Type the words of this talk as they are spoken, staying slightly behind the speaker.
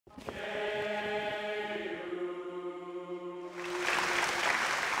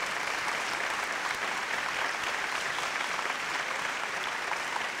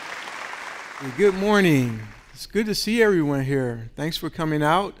Good morning. It's good to see everyone here. Thanks for coming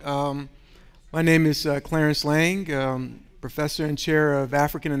out. My name is Clarence Lange, professor and chair of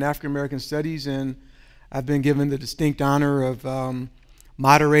African and African American Studies, and I've been given the distinct honor of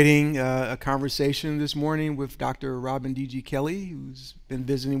moderating a conversation this morning with Dr. Robin D.G. Kelley, who's been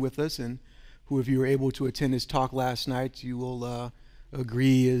visiting with us, and who, if you were able to attend his talk last night, you will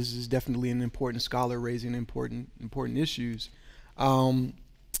agree is definitely an important scholar raising important issues.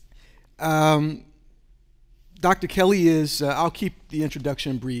 Dr. Kelley is, I'll keep the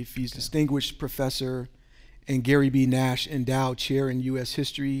introduction brief. He's distinguished professor and Gary B. Nash Endowed Chair in U.S.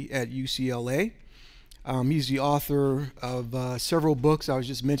 History at UCLA. He's the author of several books. I was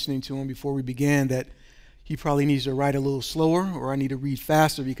just mentioning to him before we began that he probably needs to write a little slower, or I need to read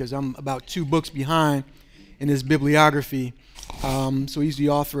faster because I'm about 2 books behind in his bibliography. So he's the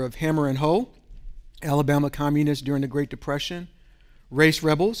author of Hammer and Hoe, Alabama Communists During the Great Depression, Race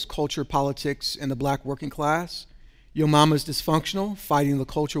Rebels, Culture, Politics, and the Black Working Class, Your Mama's Dysfunctional, Fighting the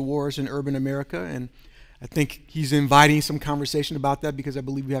Culture Wars in Urban America. And I think he's inviting some conversation about that because I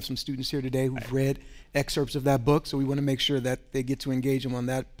believe we have some students here today who've read excerpts of that book, so we want to make sure that they get to engage him on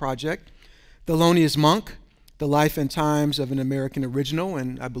that project. Thelonious Monk, The Life and Times of an American Original,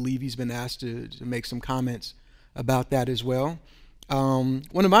 and I believe he's been asked to make some comments about that as well. One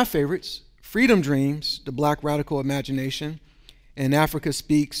of my favorites, Freedom Dreams, The Black Radical Imagination, and Africa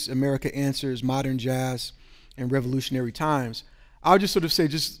Speaks, America Answers, Modern Jazz, and Revolutionary Times. I'll just sort of say,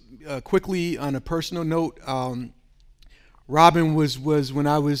 just quickly on a personal note, Robin was when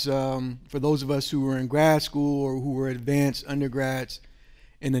I was, for those of us who were in grad school or who were advanced undergrads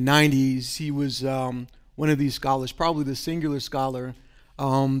in the 90s, he was one of these scholars, probably the singular scholar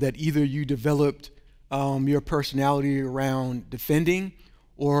that either you developed your personality around defending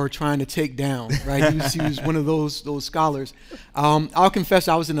or trying to take down, right? He was one of those scholars. I'll confess,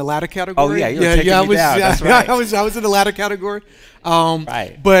 I was in the latter category. Oh yeah, you were taking me down. That's right. I was in the latter category.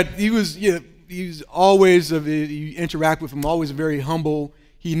 Right. But he was always, you interact with him, always very humble.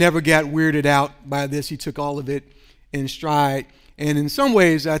 He never got weirded out by this. He took all of it in stride. And in some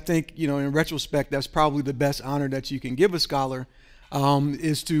ways, I think, in retrospect, that's probably the best honor that you can give a scholar.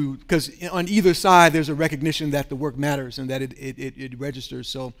 Is to, because on either side there's a recognition that the work matters and that it registers.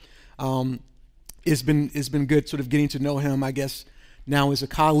 So it's been good sort of getting to know him, I guess, now as a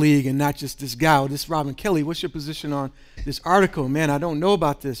colleague and not just this guy. This Robin Kelley, what's your position on this article? Man, I don't know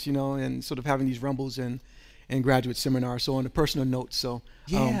about this, and sort of having these rumbles and graduate seminars. So on a personal note, so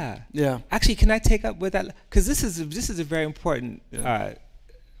yeah. Actually, can I take up with that? Because this is a very important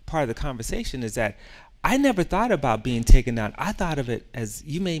part of the conversation. Is that I never thought about being taken down. I thought of it as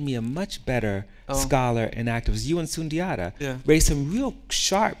you made me a much better scholar and activist. You and Sundiata raised some real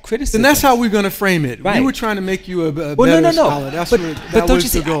sharp criticism. And that's how we're going to frame it. Right. We were trying to make you a better scholar. That's but don't you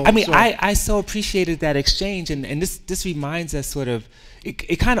see, I mean, I so appreciated that exchange, and this reminds us sort of,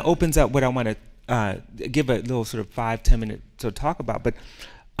 it kind of opens up what I want to give a little sort of 5-10 minute to talk about. But,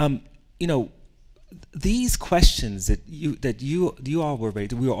 these questions that you all were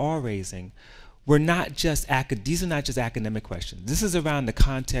raising, we were all raising, these are not just academic questions. This is around the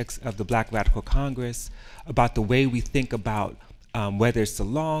context of the Black Radical Congress, about the way we think about whether it's the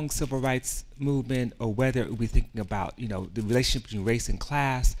long civil rights movement or whether we're thinking about the relationship between race and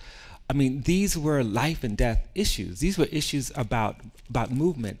class. I mean, these were life and death issues. These were issues about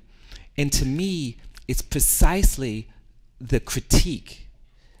movement. And to me, it's precisely the critique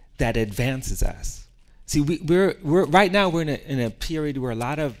that advances us. See, we're right now we're in a period where a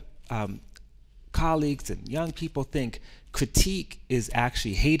lot of colleagues and young people think critique is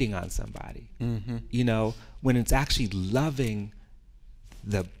actually hating on somebody, when it's actually loving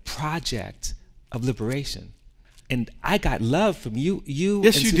the project of liberation. And I got love from you.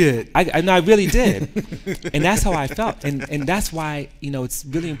 Yes, you did. I really did. And that's how I felt. And that's why, it's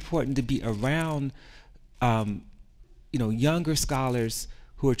really important to be around, younger scholars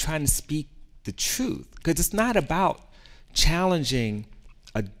who are trying to speak the truth. Because it's not about challenging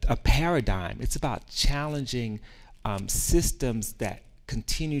a paradigm. It's about challenging systems that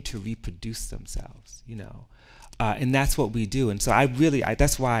continue to reproduce themselves, and that's what we do. And so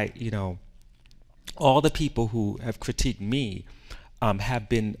that's why, all the people who have critiqued me have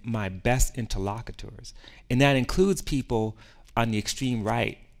been my best interlocutors. And that includes people on the extreme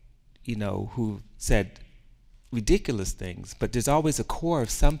right, who said ridiculous things, but there's always a core of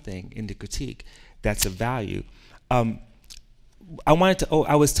something in the critique that's of value. I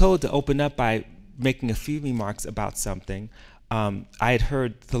was told to open up by making a few remarks about something. I had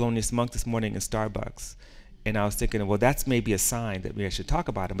heard Thelonious Monk this morning in Starbucks, and I was thinking, well, that's maybe a sign that maybe I should talk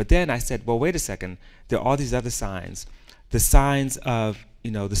about him. But then I said, well, wait a second. There are all these other signs. The signs of,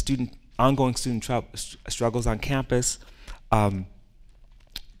 the student ongoing student struggles on campus,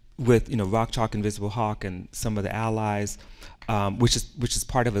 with Rock Chalk Invisible Hawk and some of the allies, which is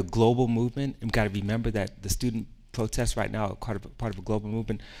part of a global movement. And we've got to remember that the student protests right now are part of a global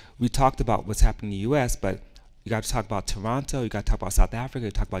movement. We talked about what's happening in the U.S., but you got to talk about Toronto, you got to talk about South Africa,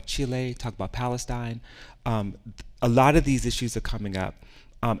 you talk about Chile, talk about Palestine. A lot of these issues are coming up.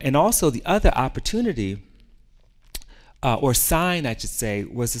 And also the other opportunity, or sign, I should say,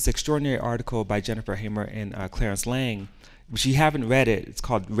 was this extraordinary article by Jennifer Hamer and Clarence Lange, which you haven't read it. It's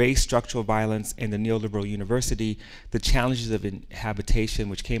called Race, Structural Violence, and the Neoliberal University, The Challenges of Inhabitation,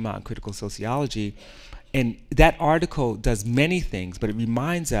 which came out in Critical Sociology. And that article does many things, but it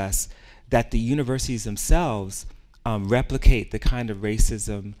reminds us that the universities themselves replicate the kind of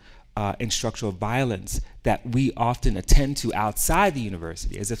racism and structural violence that we often attend to outside the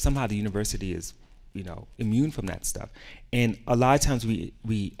university, as if somehow the university is, immune from that stuff. And a lot of times we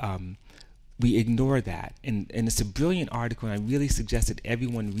ignore that. And it's a brilliant article, and I really suggest that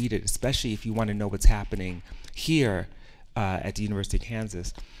everyone read it, especially if you want to know what's happening here at the University of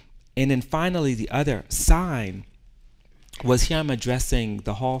Kansas. And then finally, the other sign was, here I'm addressing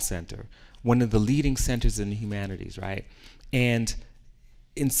the Hall Center, one of the leading centers in the humanities, right? And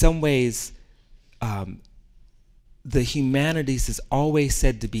in some ways, the humanities is always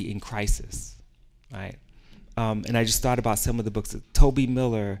said to be in crisis, right? And I just thought about some of the books of Toby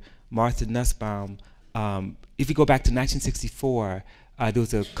Miller, Martha Nussbaum. If you go back to 1964, there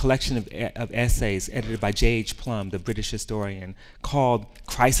was a collection of essays edited by J.H. Plum, the British historian, called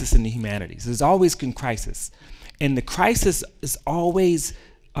Crisis in the Humanities. There's always been crisis. And the crisis is always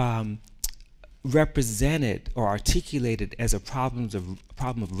represented or articulated as a problem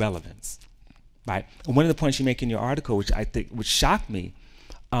of relevance, right? And one of the points you make in your article, which shocked me,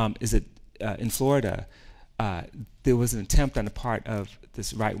 is that in Florida, there was an attempt on the part of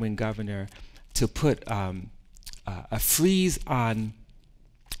this right-wing governor to put a freeze on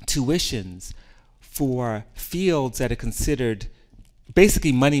tuitions for fields that are considered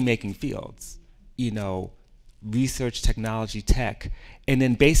basically money-making fields, research, technology, tech, and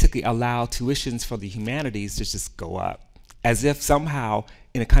then basically allow tuitions for the humanities to just go up, as if somehow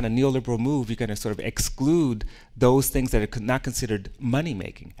in a kind of neoliberal move you're going to sort of exclude those things that are not considered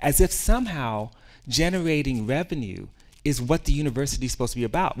money-making, as if somehow generating revenue is what the university is supposed to be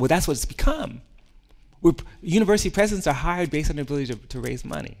about. Well, that's what it's become. University presidents are hired based on their ability to raise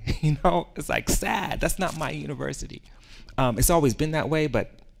money. It's like sad. That's not my university. It's always been that way, but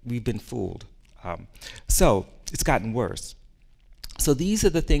we've been fooled. So it's gotten worse. So these are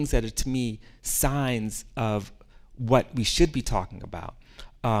the things that are, to me, signs of what we should be talking about.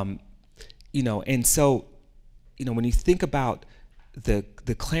 And so, when you think about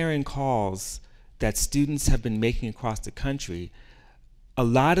the clarion calls that students have been making across the country, a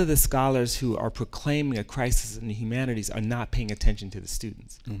lot of the scholars who are proclaiming a crisis in the humanities are not paying attention to the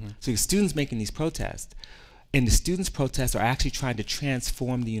students. Mm-hmm. So the students making these protests, and the students' protests are actually trying to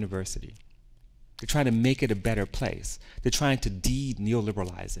transform the university. They're trying to make it a better place. They're trying to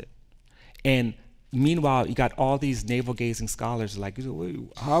de-neoliberalize it. And meanwhile, you got all these navel-gazing scholars like,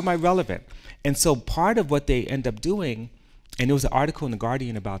 how am I relevant? And so part of what they end up doing, and there was an article in The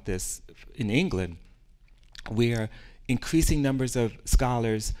Guardian about this in England, where increasing numbers of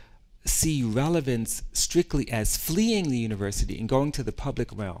scholars see relevance strictly as fleeing the university and going to the public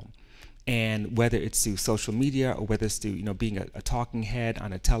realm. And whether it's through social media or whether it's through being a talking head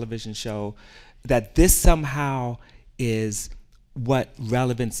on a television show, that this somehow is what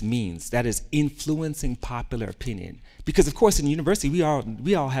relevance means. That is influencing popular opinion. Because of course in university we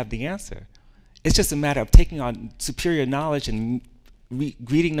all have the answer. It's just a matter of taking on superior knowledge and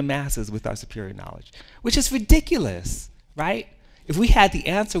greeting the masses with our superior knowledge, which is ridiculous, right? If we had the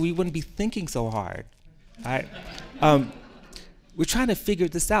answer, we wouldn't be thinking so hard, right? We're trying to figure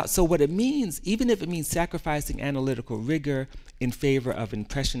this out. So what it means, even if it means sacrificing analytical rigor in favor of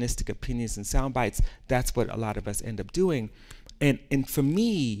impressionistic opinions and sound bites, that's what a lot of us end up doing. And for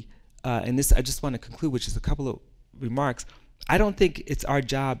me, and this I just want to conclude, which is a couple of remarks, I don't think it's our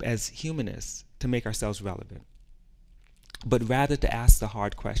job as humanists to make ourselves relevant, but rather to ask the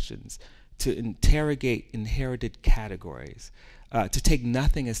hard questions, to interrogate inherited categories, to take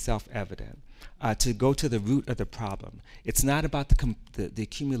nothing as self-evident, to go to the root of the problem. It's not about the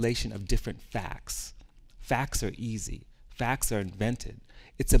accumulation of different facts. Facts are easy. Facts are invented.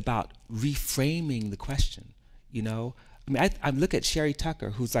 It's about reframing the question, I look at Sherry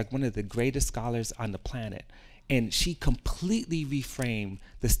Tucker, who's like one of the greatest scholars on the planet, and she completely reframed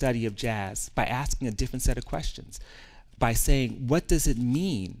the study of jazz by asking a different set of questions, by saying, what does it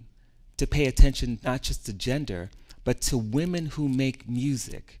mean to pay attention not just to gender, but to women who make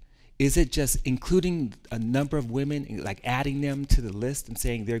music Is it just including a number of women, like adding them to the list and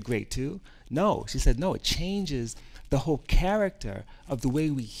saying they're great too? No, she said, no, it changes the whole character of the way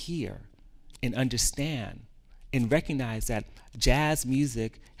we hear and understand and recognize that jazz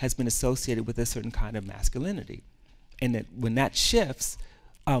music has been associated with a certain kind of masculinity. And that when that shifts,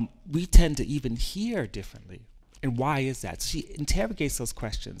 we tend to even hear differently. And why is that? So she interrogates those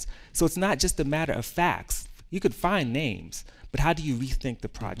questions. So it's not just a matter of facts. You could find names, but how do you rethink the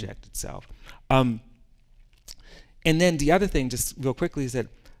project itself? And then the other thing, just real quickly, is that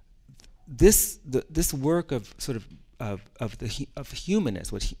this work of sort of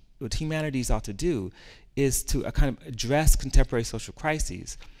humanists, what humanities ought to do, is to kind of address contemporary social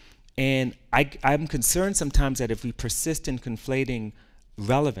crises. And I'm concerned sometimes that if we persist in conflating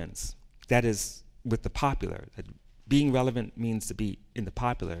relevance, that is with the popular, that being relevant means to be in the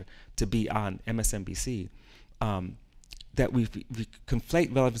popular, to be on MSNBC, that we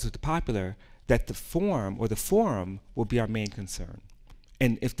conflate relevance with the popular, that the form or the forum will be our main concern.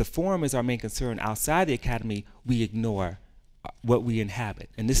 And if the forum is our main concern outside the academy, we ignore what we inhabit.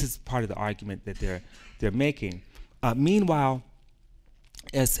 And this is part of the argument that they're making. Meanwhile,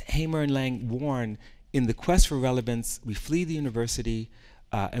 as Hamer and Lange warn, in the quest for relevance, we flee the university,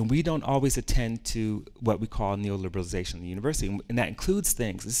 and we don't always attend to what we call neoliberalization of the university. And that includes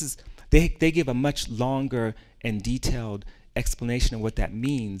things. They give a much longer and detailed explanation of what that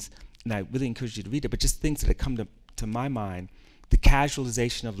means, and I really encourage you to read it, but just things that come to my mind: the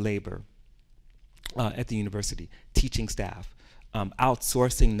casualization of labor at the university, teaching staff,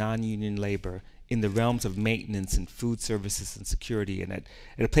 outsourcing non-union labor in the realms of maintenance and food services and security. And at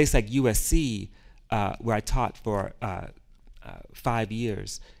a place like USC, where I taught for 5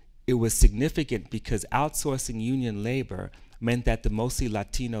 years, it was significant because outsourcing union labor meant that the mostly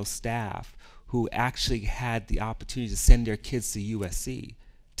Latino staff who actually had the opportunity to send their kids to USC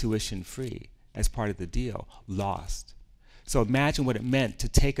tuition free as part of the deal lost. So imagine what it meant to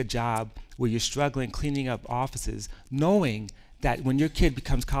take a job where you're struggling cleaning up offices, knowing that when your kid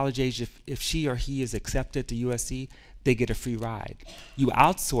becomes college age, if she or he is accepted to USC, they get a free ride. You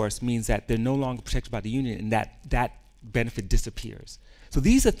outsource means that they're no longer protected by the union, and that benefit disappears. So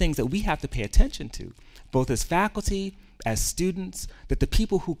these are things that we have to pay attention to, both as faculty, as students, that the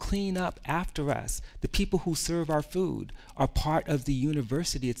people who clean up after us, the people who serve our food, are part of the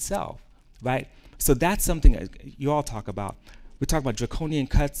university itself, right? So that's something you all talk about. We talk about draconian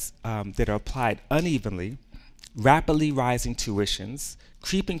cuts that are applied unevenly, rapidly rising tuitions,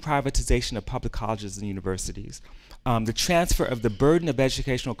 creeping privatization of public colleges and universities, the transfer of the burden of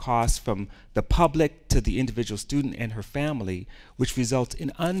educational costs from the public to the individual student and her family, which results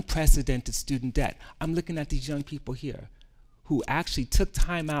in unprecedented student debt. I'm looking at these young people here who actually took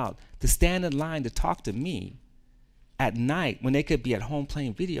time out to stand in line to talk to me at night when they could be at home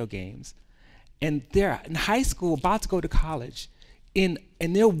playing video games. And they're in high school, about to go to college, and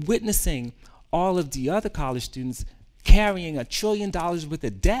they're witnessing all of the other college students carrying $1 trillion worth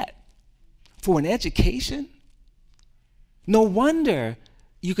of debt for an education. No wonder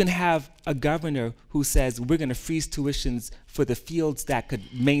you can have a governor who says we're going to freeze tuitions for the fields that could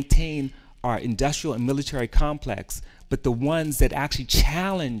maintain our industrial and military complex, but the ones that actually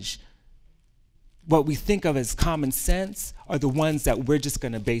challenge what we think of as common sense are the ones that we're just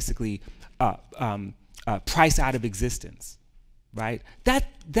going to basically price out of existence, right?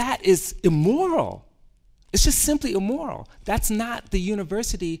 That is immoral. It's just simply immoral. That's not the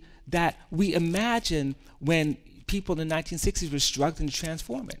university that we imagine when people in the 1960s were struggling to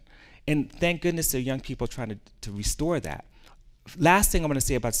transform it. And thank goodness there are young people trying to restore that. Last thing I want to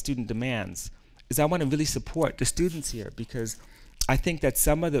say about student demands is I want to really support the students here, because I think that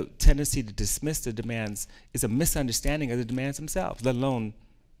some of the tendency to dismiss the demands is a misunderstanding of the demands themselves, let alone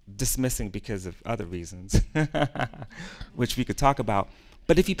dismissing because of other reasons, which we could talk about.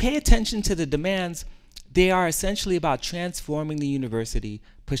 But if you pay attention to the demands, they are essentially about transforming the university,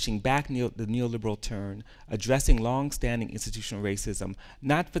 pushing back the neoliberal turn, addressing long-standing institutional racism,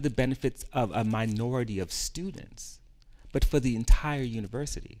 not for the benefits of a minority of students, but for the entire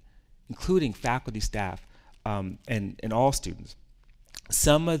university, including faculty, staff, and all students.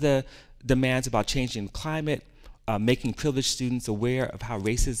 Some of the demands about changing the climate, making privileged students aware of how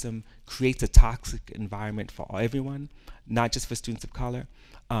racism creates a toxic environment for everyone, not just for students of color,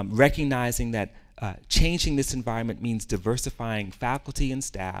 recognizing that changing this environment means diversifying faculty and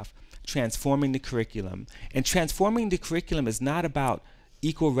staff, transforming the curriculum. And transforming the curriculum is not about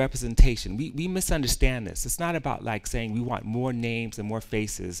equal representation. We misunderstand this. It's not about like saying we want more names and more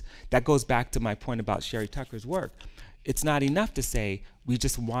faces. That goes back to my point about Sherry Tucker's work. It's not enough to say we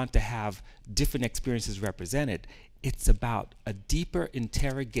just want to have different experiences represented. it's about a deeper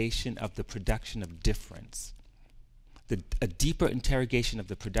interrogation of the production of difference. A deeper interrogation of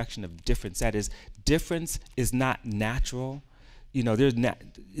the production of difference. That is, difference is not natural. You know, there'll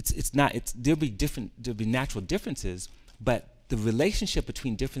be natural differences, but the relationship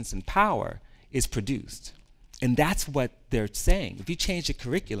between difference and power is produced. And that's what they're saying. If you change the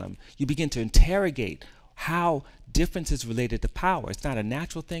curriculum, you begin to interrogate how difference is related to power. It's not a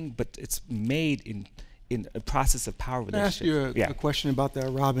natural thing, but it's made in a process of power relationship. I'll ask you a question about that,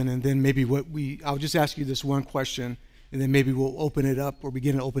 Robin, and then maybe I'll just ask you this one question, and then maybe we'll open it up or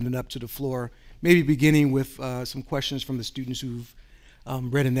begin to open it up to the floor, maybe beginning with some questions from the students who've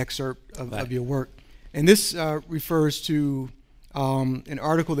read an excerpt of your work. And this refers to an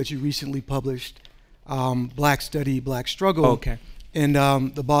article that you recently published, Black Study, Black Struggle, okay, in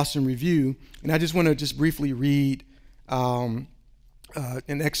the Boston Review. And I just want to briefly read an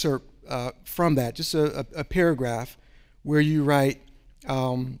excerpt from that, just a paragraph where you write,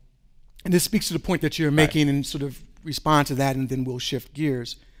 and this speaks to the point that you're making and sort of respond to that, and then we'll shift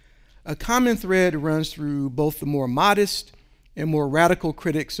gears. A common thread runs through both the more modest and more radical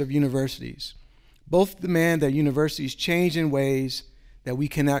critics of universities. Both demand that universities change in ways that we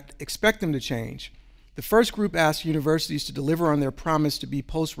cannot expect them to change. The first group asks universities to deliver on their promise to be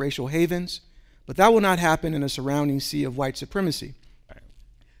post-racial havens, but that will not happen in a surrounding sea of white supremacy.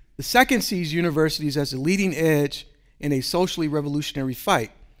 The second sees universities as the leading edge in a socially revolutionary fight.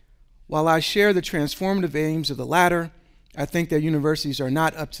 While I share the transformative aims of the latter, I think that universities are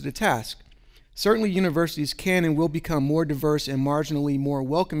not up to the task. Certainly, universities can and will become more diverse and marginally more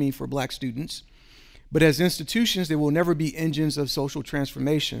welcoming for Black students, but as institutions, they will never be engines of social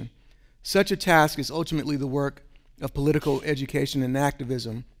transformation. Such a task is ultimately the work of political education and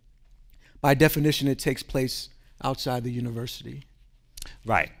activism. By definition, it takes place outside the university.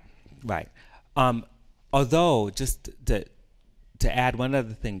 Right. Although, just to add one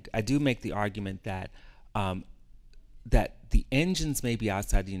other thing, I do make the argument that that the engines may be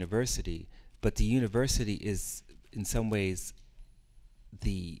outside the university, but the university is, in some ways,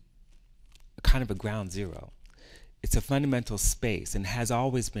 the kind of a ground zero. It's a fundamental space, and has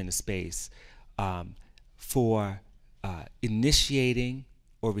always been a space for initiating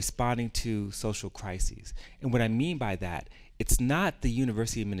or responding to social crises. And what I mean by that, it's not the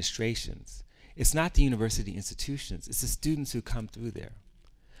university administrations, it's not the university institutions, it's the students who come through there.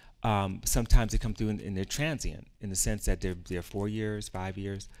 Sometimes they come through and they're transient, in the sense that they're 4 years, 5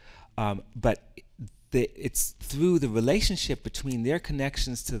 years, but it's through the relationship between their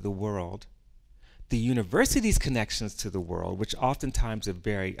connections to the world, the university's connections to the world, which oftentimes are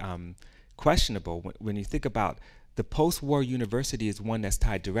very questionable. When you think about the post-war university, is one that's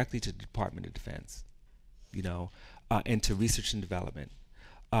tied directly to the Department of Defense, you know, and to research and development.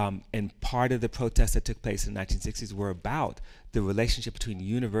 And part of the protests that took place in the 1960s were about the relationship between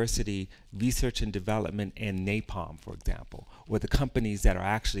university research and development and napalm, for example, or the companies that are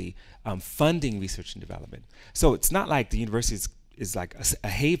actually funding research and development. So it's not like the university is like a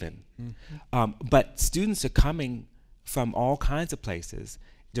haven, but students are coming from all kinds of places.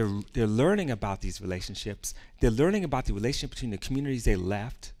 They're learning about these relationships. They're learning about the relationship between the communities they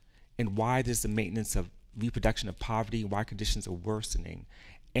left and why there's the maintenance of reproduction of poverty, why conditions are worsening,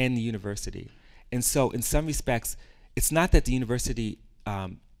 and the university. And so in some respects, it's not that the university,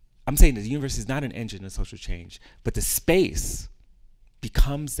 I'm saying that the university is not an engine of social change, but the space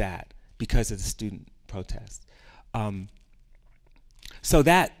becomes that because of the student protest. So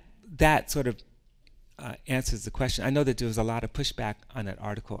that sort of answers the question. I know that there was a lot of pushback on that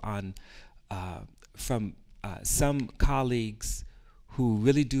article from some colleagues who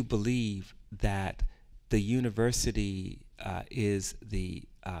really do believe that the university is the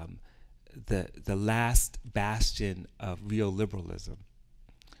last bastion of real liberalism,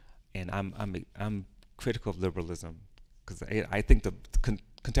 and I'm critical of liberalism, because I think the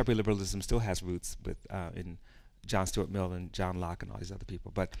contemporary liberalism still has roots with in John Stuart Mill and John Locke and all these other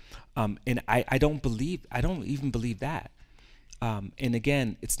people. But and I don't even believe that. And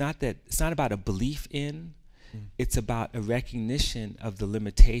again, it's not about a belief in. It's about a recognition of the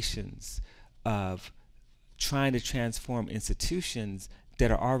limitations of trying to transform institutions that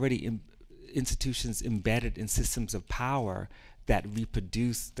are already institutions embedded in systems of power that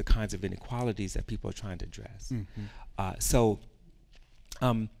reproduce the kinds of inequalities that people are trying to address. So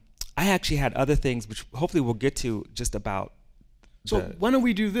I actually had other things, which hopefully we'll get to, just about. So why don't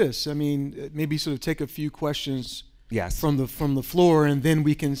we do this? I mean, maybe sort of take a few questions from the floor, and then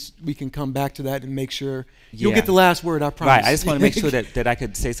we can come back to that and make sure you'll get the last word. I promise. Right. I just want to make sure that I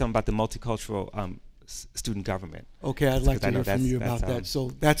could say something about the multicultural student government. Okay, I'd like to hear from you about that.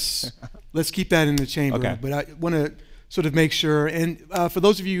 So let's keep that in the chamber. Okay. But I want to sort of make sure, and for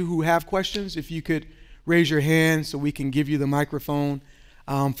those of you who have questions, if you could raise your hand so we can give you the microphone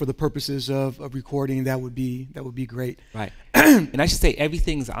for the purposes of recording, that would be great. Right. And I should say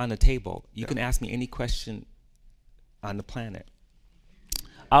everything's on the table. You can ask me any question on the planet.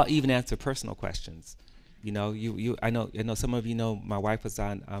 I'll even answer personal questions. You know, I know some of you know my wife was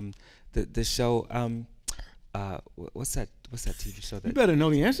on the show. What's that TV show? That You better know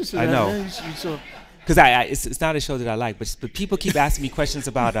the answers to that. I know. Man. Because it's not a show that I like, but people keep asking me questions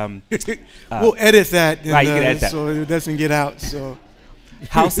about we'll edit that, and, right, you can edit that. So it doesn't get out. So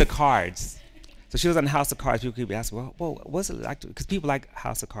House of Cards. So she was on House of Cards. People keep asking, well, what's it like? Because people like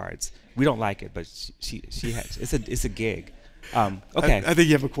House of Cards. We don't like it, but she has. It's a gig. Okay. I think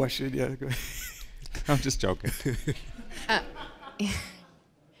you have a question. Yeah. Go ahead. I'm just joking. I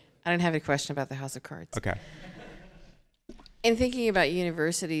don't have a question about the House of Cards. Okay. In thinking about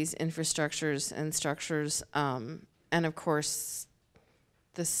universities, infrastructures, and structures, and of course,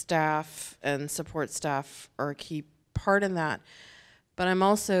 the staff and support staff are a key part in that. But I'm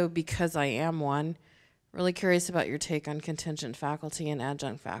also, because I am one, really curious about your take on contingent faculty and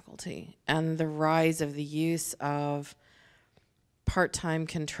adjunct faculty and the rise of the use of part-time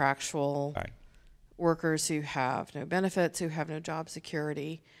contractual workers who have no benefits, who have no job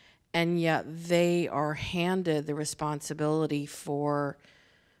security, and yet they are handed the responsibility for,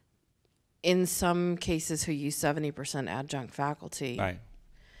 in some cases who use 70% adjunct faculty. Right.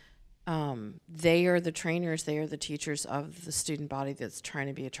 They are the trainers, they are the teachers of the student body that's trying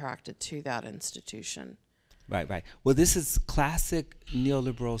to be attracted to that institution. Right. Well, this is classic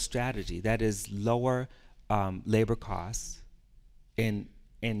neoliberal strategy. That is lower labor costs and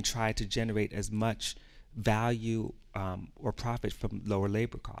try to generate as much value or profit from lower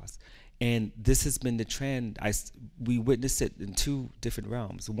labor costs. And this has been the trend. We witness it in two different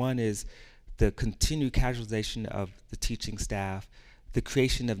realms. One is the continued casualization of the teaching staff, the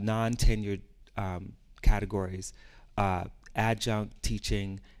creation of non-tenured categories, adjunct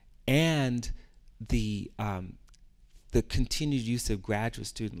teaching, and the continued use of graduate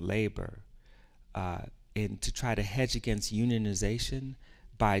student labor and to try to hedge against unionization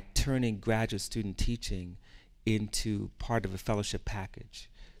by turning graduate student teaching into part of a fellowship package.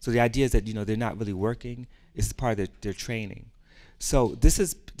 So the idea is that they're not really working; it's part of their training. So this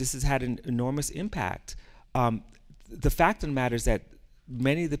has had an enormous impact. The fact of the matter is that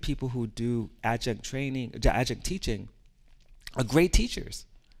many of the people who do adjunct teaching are great teachers.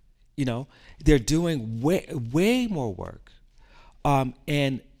 They're doing way more work,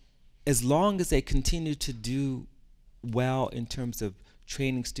 and as long as they continue to do well in terms of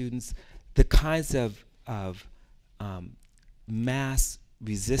training students, the kinds of mass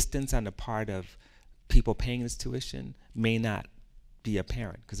resistance on the part of people paying this tuition may not be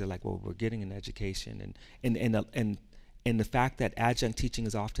apparent, because they're like, well, we're getting an education, and the fact that adjunct teaching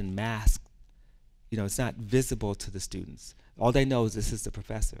is often masked, it's not visible to the students. All they know is this is the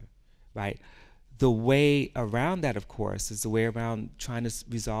professor, right? The way around that, of course, is the way around trying to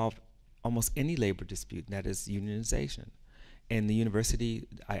resolve almost any labor dispute, and that is unionization. And the university,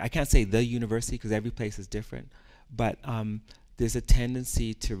 I can't say the university because every place is different, but there's a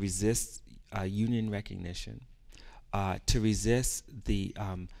tendency to resist union recognition, to resist the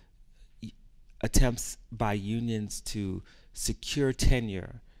attempts by unions to secure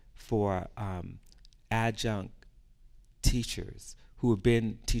tenure for adjunct teachers who have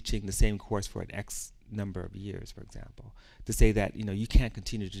been teaching the same course for an X number of years, for example, to say that you can't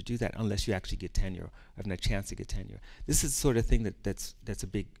continue to do that unless you actually get tenure or have a chance to get tenure. This is the sort of thing that's a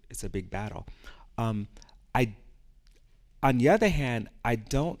big battle. On the other hand, I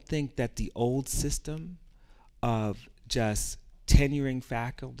don't think that the old system of just tenuring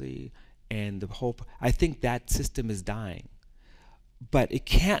faculty and I think that system is dying, but it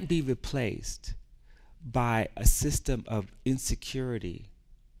can't be replaced by a system of insecurity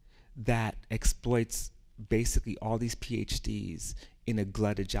that exploits basically all these PhDs in a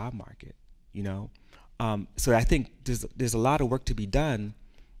glutted job market, So I think there's a lot of work to be done,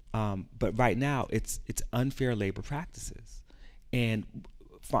 but right now it's unfair labor practices. And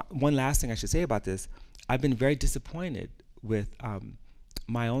one last thing I should say about this, I've been very disappointed with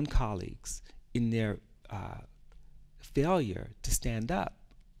my own colleagues in their failure to stand up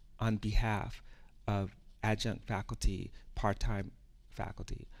on behalf of adjunct faculty, part-time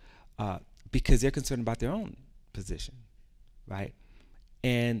faculty, because they're concerned about their own position, right?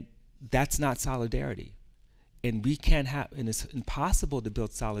 And that's not solidarity. And we can't have, and it's impossible to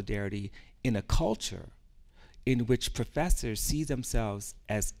build solidarity in a culture in which professors see themselves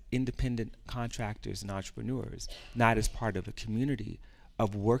as independent contractors and entrepreneurs, not as part of a community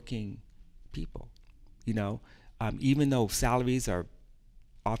of working people. You know, even though salaries are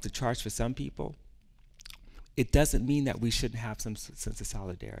off the charts for some people, it doesn't mean that we shouldn't have some sense of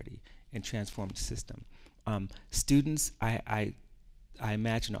solidarity and transform the system. Students, I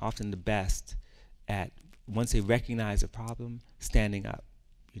imagine, are often the best at, once they recognize a problem, standing up.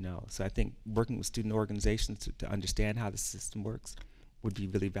 You know, so I think working with student organizations to understand how the system works would be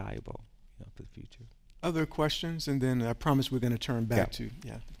really valuable, you know, for the future. Other questions, and then I promise we're going to turn back to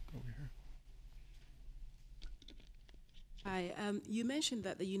over here. Hi, you mentioned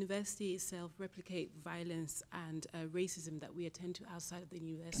that the university itself replicate violence and racism that we attend to outside of the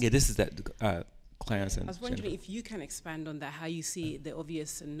university. Yeah, this is that Clarence and I was wondering Jennifer. if you can expand on that, how you see the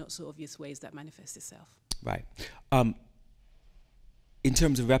obvious and not so obvious ways that manifest itself. Right. In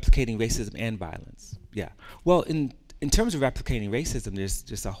terms of replicating racism and violence, yeah. Well, in terms of replicating racism, there's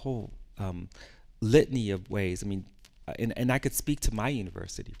just a whole litany of ways. I mean, and I could speak to my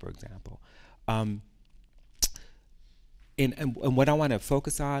university, for example. And what I want to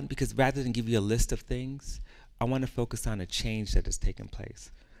focus on, because rather than give you a list of things, I want to focus on a change that has taken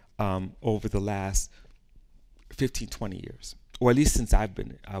place over the last 15, 20 years, or at least since I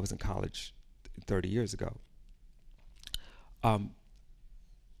was in college 30 years ago.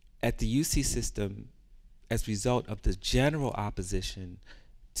 At the UC system, as a result of the general opposition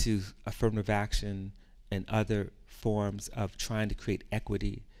to affirmative action and other forms of trying to create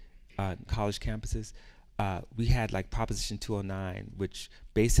equity on college campuses, we had like Proposition 209, which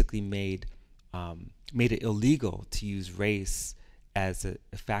basically made it illegal to use race as a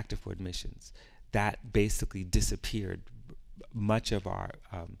factor for admissions. That basically disappeared much of our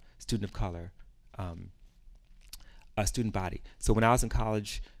student of color student body. So when I was in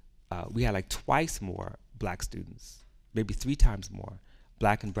college, we had like twice more black students, maybe 3 times more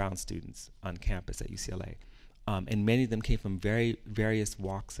black and brown students on campus at UCLA. And many of them came from various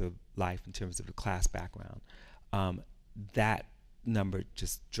walks of life in terms of a class background. That number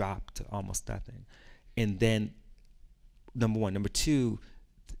just dropped to almost nothing. And then, number one. Number two,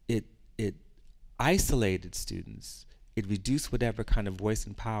 it isolated students. It reduced whatever kind of voice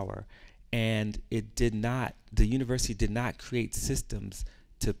and power. And the university did not create systems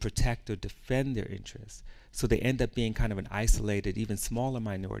to protect or defend their interests. So they end up being kind of an isolated, even smaller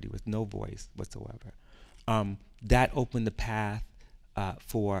minority with no voice whatsoever. That opened the path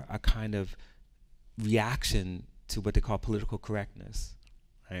for a kind of reaction to what they call political correctness,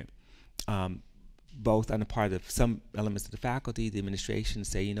 right? Both on the part of some elements of the faculty, the administration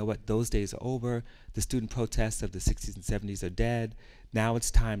say, you know what, those days are over. The student protests of the 60s and 70s are dead. Now it's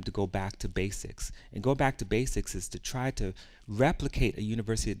time to go back to basics. And go back to basics is to try to replicate a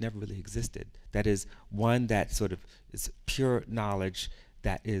university that never really existed. That is one that sort of is pure knowledge,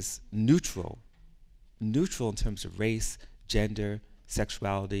 that is neutral in terms of race, gender,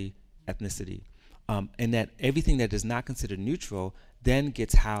 sexuality, ethnicity. And that everything that is not considered neutral then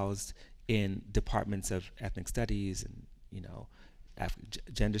gets housed in departments of ethnic studies and, you know,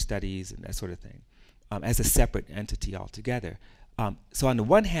 gender studies and that sort of thing, as a separate entity altogether. So on the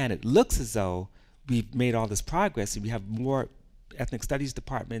one hand, it looks as though we've made all this progress and we have more ethnic studies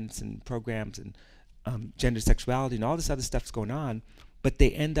departments and programs and gender sexuality and all this other stuff's going on, but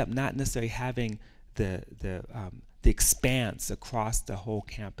they end up not necessarily having the expanse across the whole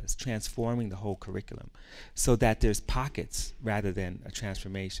campus, transforming the whole curriculum, so that there's pockets rather than a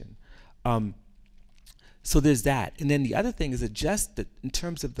transformation. So there's that. And then the other thing is that just that in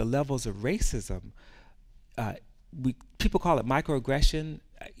terms of the levels of racism, people call it microaggression.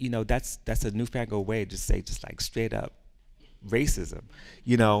 You know, that's a newfangled way to say just like straight up racism.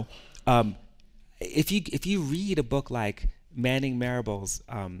 You know, if you read a book like Manning Marable's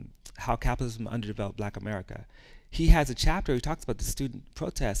How Capitalism Underdeveloped Black America, he has a chapter where he talks about the student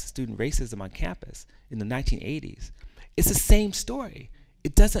protests, student racism on campus in the 1980s. It's the same story.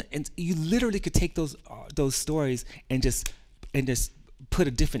 It doesn't, and you literally could take those stories and just put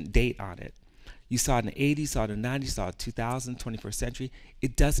a different date on it. You saw it in the 80s, saw it in the 90s, saw it 2000, 21st century.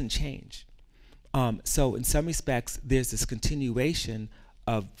 It doesn't change. So in some respects, there's this continuation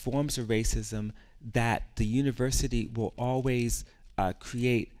of forms of racism that the university will always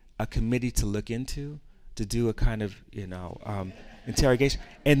create a committee to look into, to do a kind of, you know, interrogation,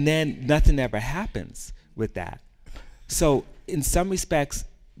 and then nothing ever happens with that. So in some respects,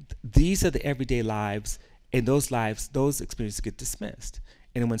 these are the everyday lives, and those experiences get dismissed.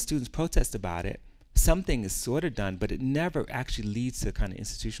 And when students protest about it, something is sort of done, but it never actually leads to kind of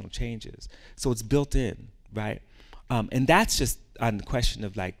institutional changes. So it's built in, right? And that's just on the question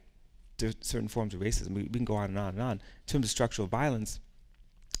of like certain forms of racism. We can go on and on and on. In terms of structural violence,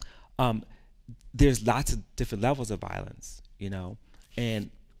 there's lots of different levels of violence, you know, and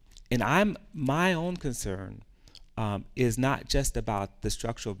my own concern is not just about the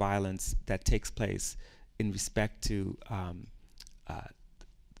structural violence that takes place in respect to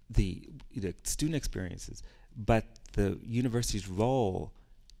the student experiences, but the university's role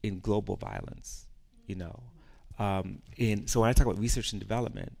in global violence, you know. So when I talk about research and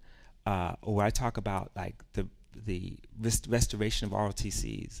development, or I talk about like the restoration of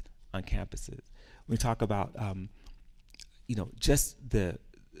ROTCs on campuses, we talk about you know, just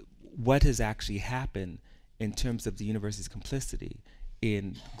what has actually happened in terms of the university's complicity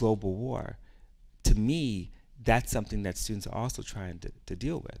in global war. To me, that's something that students are also trying to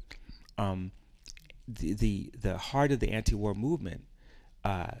deal with. The heart of the anti-war movement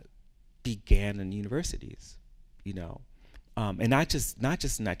began in universities, you know, and not just in the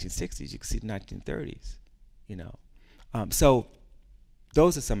 1960s. You can see the 1930s, you know. So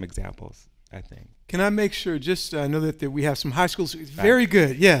those are some examples, I think. Can I make sure, just I know that we have some high schools. Very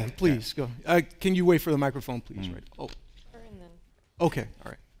good. Yeah, please go. Can you wait for the microphone, please? Right. Oh. Okay.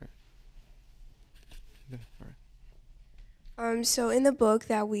 All right. So in the book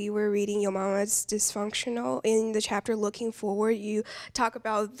that we were reading, Your Mama's Dysfunctional, in the chapter Looking Forward, you talk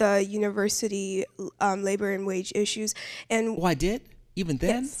about the university labor and wage issues. And I did? Even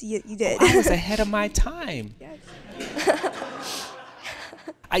then? Yes, you did. I was ahead of my time. Yes.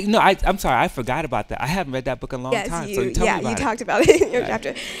 I'm sorry, I forgot about that. I haven't read that book in a long time. So tell me about you it. talked about it in your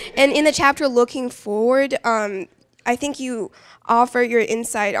chapter. And in the chapter Looking Forward, I think you offer your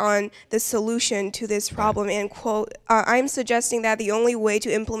insight on the solution to this problem, and quote, I'm suggesting that the only way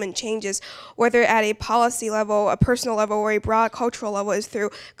to implement changes, whether at a policy level, a personal level, or a broad cultural level, is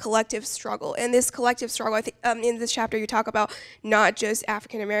through collective struggle. And this collective struggle, I think in this chapter you talk about not just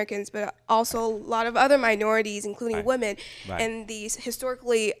African Americans, but also a lot of other minorities, including women, and these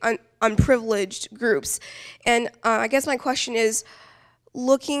historically unprivileged groups. And I guess my question is,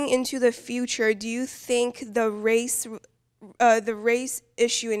 looking into the future, do you think the race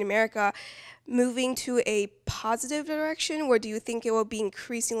issue in America moving to a positive direction, or do you think it will be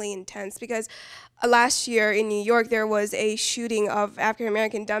increasingly intense? Because last year in New York, there was a shooting of African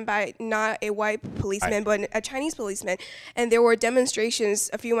American done by not a white policeman, but a Chinese policeman, and there were demonstrations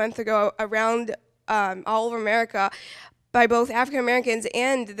a few months ago around all over America by both African Americans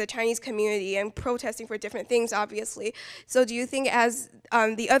and the Chinese community, and protesting for different things, obviously. So do you think as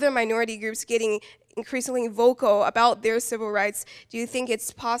the other minority groups getting increasingly vocal about their civil rights, do you think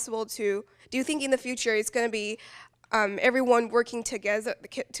it's possible do you think in the future it's going to be everyone working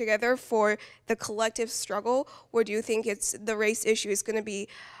together for the collective struggle, or do you think the race issue is going to be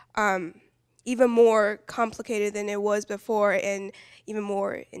even more complicated than it was before and even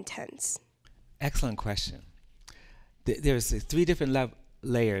more intense? Excellent question. There's 3 different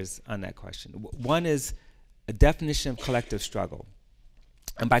layers on that question. One is a definition of collective struggle.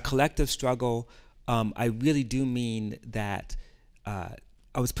 And by collective struggle, I really do mean that I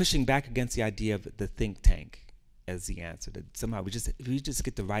was pushing back against the idea of the think tank as the answer. That somehow if we just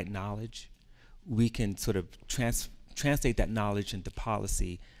get the right knowledge, we can sort of translate that knowledge into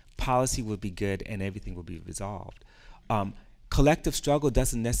policy. Policy will be good and everything will be resolved. Collective struggle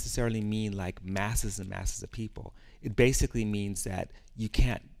doesn't necessarily mean like masses and masses of people. It basically means that you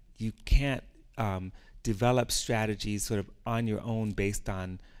can't develop strategies sort of on your own based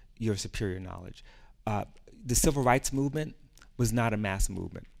on your superior knowledge. The civil rights movement was not a mass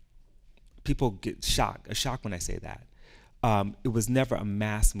movement. People get shocked when I say that. It was never a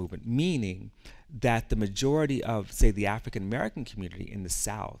mass movement, meaning that the majority of, say, the African American community in the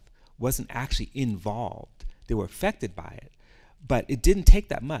South wasn't actually involved. They were affected by it. But it didn't take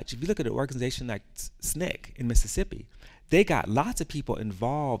that much. If you look at an organization like SNCC in Mississippi, they got lots of people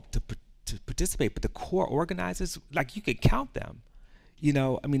involved to participate, but the core organizers, like you could count them. You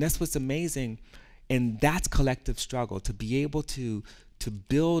know, I mean, that's what's amazing. And that's collective struggle, to be able to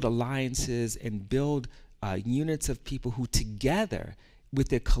build alliances and build units of people who together with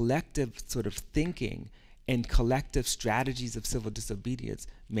their collective sort of thinking and collective strategies of civil disobedience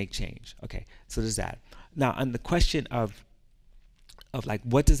make change. Okay, so there's that. Now, on the question of like,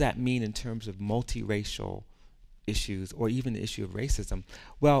 what does that mean in terms of multiracial issues or even the issue of racism?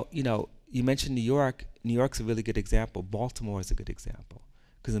 Well, you know, you mentioned New York. New York's a really good example. Baltimore is a good example.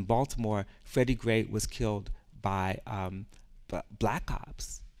 Because in Baltimore, Freddie Gray was killed by black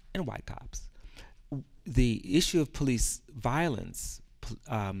cops and white cops. The issue of police violence,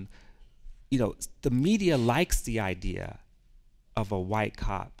 you know, the media likes the idea of a white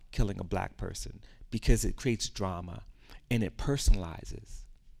cop killing a black person because it creates drama and it personalizes.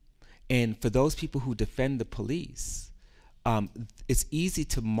 And for those people who defend the police, it's easy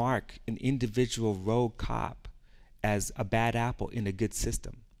to mark an individual rogue cop as a bad apple in a good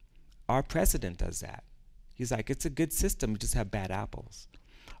system. Our president does that. He's like, it's a good system, we just have bad apples.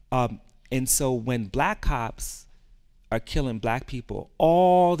 And so when black cops are killing black people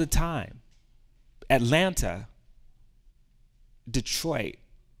all the time, Atlanta, Detroit,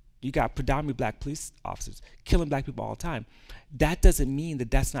 you got predominantly black police officers killing black people all the time. That doesn't mean that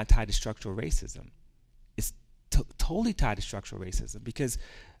that's not tied to structural racism. It's totally tied to structural racism, because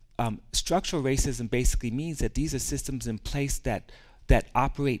structural racism basically means that these are systems in place that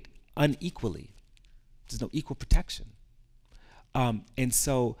operate unequally. There's no equal protection. And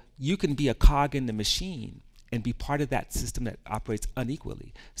so you can be a cog in the machine and be part of that system that operates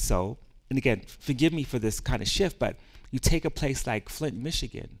unequally. So, and again, forgive me for this kind of shift, but you take a place like Flint,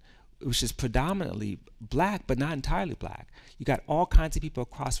 Michigan, which is predominantly black, but not entirely black. You got all kinds of people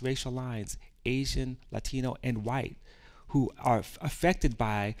across racial lines, Asian, Latino, and white, who are affected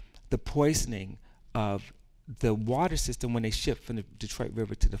by the poisoning of the water system when they ship from the Detroit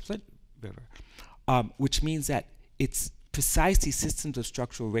River to the Flint River, which means that it's precisely systems of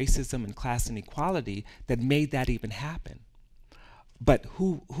structural racism and class inequality that made that even happen. But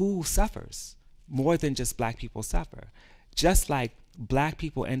who suffers? More than just black people suffer. Just like black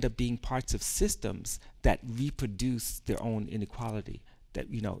people end up being parts of systems that reproduce their own inequality. That,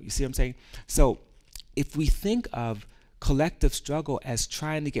 you see what I'm saying? So if we think of collective struggle as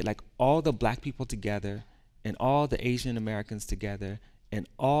trying to get like all the black people together and all the Asian Americans together and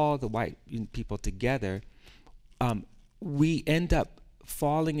all the white people together, we end up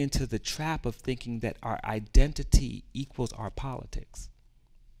falling into the trap of thinking that our identity equals our politics,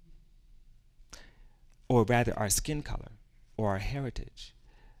 or rather our skin color or our heritage.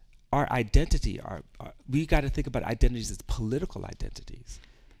 Our identity, we got to think about identities as political identities.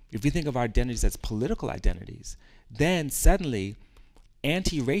 If we think of our identities as political identities, then suddenly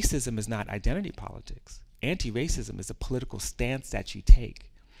anti-racism is not identity politics. Anti-racism is a political stance that you take.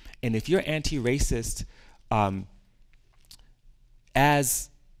 And if you're anti-racist as,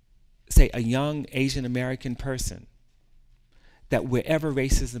 say, a young Asian American person, that wherever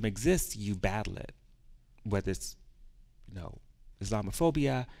racism exists, you battle it. Whether it's,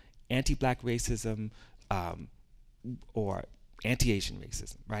 Islamophobia, anti-black racism, or anti-Asian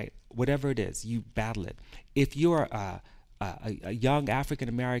racism, right? Whatever it is, you battle it. If you're a young African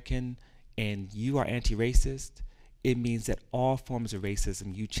American and you are anti-racist, it means that all forms of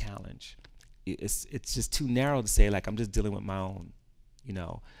racism you challenge. It's just too narrow to say, like, I'm just dealing with my own.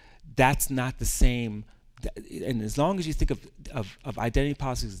 That's not the same. And as long as you think of identity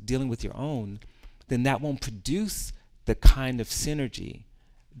politics as dealing with your own, then that won't produce the kind of synergy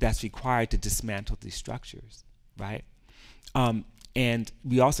that's required to dismantle these structures, right? And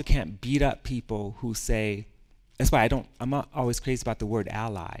we also can't beat up people who say, that's why I'm not always crazy about the word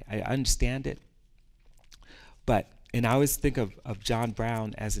ally. I understand it, and I always think of John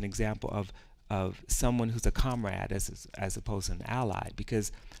Brown as an example of someone who's a comrade as opposed to an ally,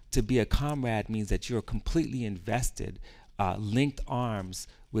 because to be a comrade means that you're completely invested, linked arms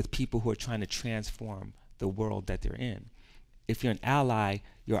with people who are trying to transform the world that they're in. If you're an ally,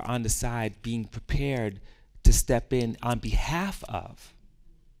 you're on the side being prepared to step in on behalf of,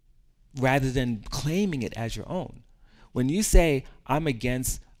 rather than claiming it as your own. When you say, I'm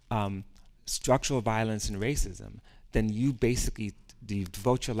against structural violence and racism, then you basically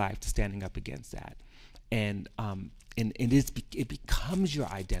devote your life to standing up against that. And it becomes your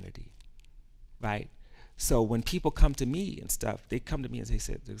identity, right? So when people come to me and stuff, they come to me and they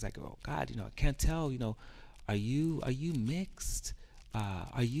say, it's like, oh God, I can't tell, are you mixed?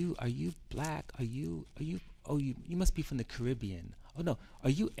 Are you black? You must be from the Caribbean. Oh no,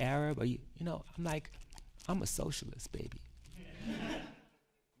 are you Arab? Are you, I'm like, I'm a socialist, baby.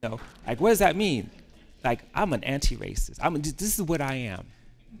 Like, what does that mean? Like, I'm an anti-racist. This is what I am,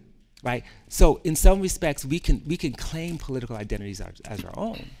 right? So in some respects, we can claim political identities as our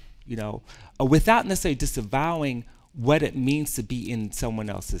own, without necessarily disavowing what it means to be in someone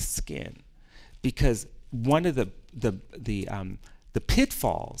else's skin, because one of the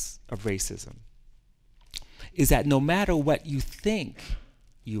pitfalls of racism is that no matter what you think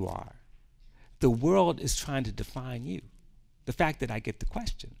you are, the world is trying to define you. The fact that I get the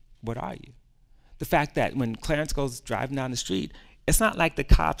question, what are you? The fact that when Clarence goes driving down the street, it's not like the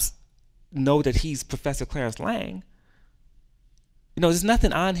cops know that he's Professor Clarence Lange. There's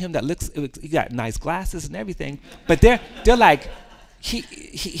nothing on him that looks, he got nice glasses and everything, but they're like,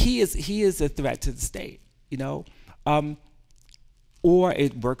 he is a threat to the state, or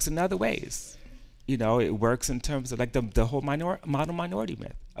it works in other ways. It works in terms of like the whole model minority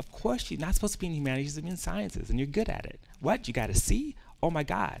myth. Of course, you're not supposed to be in humanities and in sciences, and you're good at it. What? You got a C? Oh my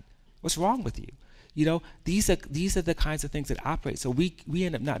God, what's wrong with you? You know, these are the kinds of things that operate. So we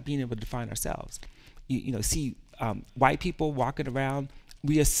end up not being able to define ourselves. You know, see white people walking around.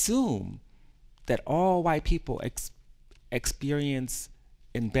 We assume that all white people experience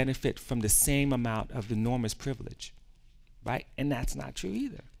and benefit from the same amount of enormous privilege, right? And that's not true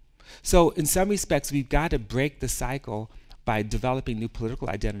either. So in some respects, we've got to break the cycle by developing new political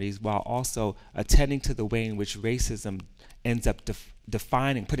identities while also attending to the way in which racism ends up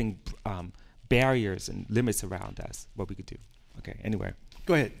defining, putting barriers and limits around us, what we could do. Okay, anyway.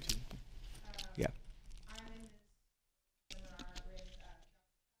 Go ahead. Yeah.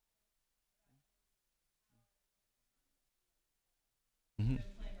 Mm-hmm.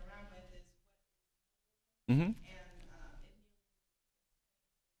 Mm-hmm.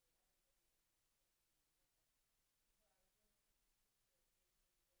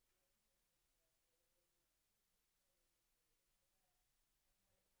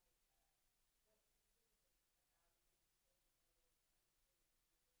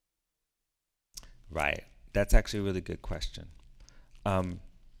 Right. That's actually a really good question.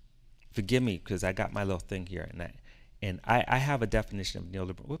 Forgive me because I got my little thing here, and I have a definition of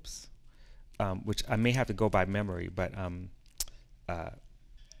neoliberal. Whoops. Which I may have to go by memory, but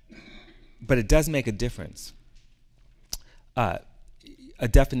it does make a difference. A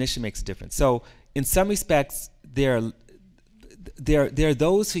definition makes a difference. So in some respects, there are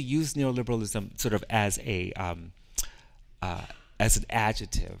those who use neoliberalism sort of as an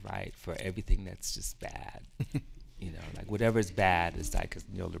adjective, right, for everything that's just bad. You know, like whatever is bad is like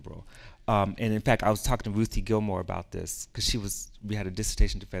neoliberal. And in fact, I was talking to Ruthie Gilmore about this because we had a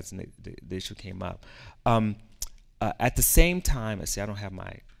dissertation defense and the issue came up. At the same time, let's see, I don't have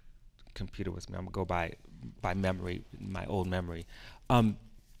my computer with me. I'm gonna go by memory, my old memory.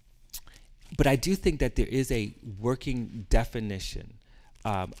 But I do think that there is a working definition.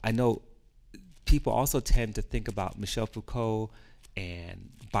 I know people also tend to think about Michel Foucault and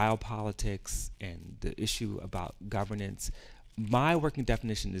biopolitics and the issue about governance. My working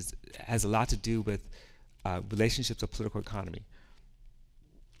definition has a lot to do with relationships of political economy.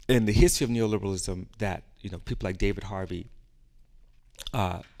 In the history of neoliberalism, that people like David Harvey,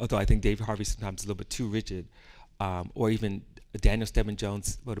 although I think David Harvey sometimes is a little bit too rigid, or even Daniel Stedman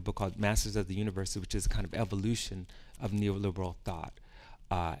Jones wrote a book called Masters of the Universe, which is a kind of evolution of neoliberal thought.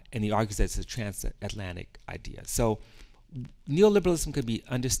 And he argues that it's a transatlantic idea. So neoliberalism could be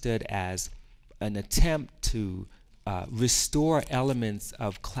understood as an attempt to restore elements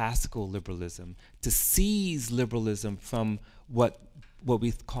of classical liberalism, to seize liberalism from what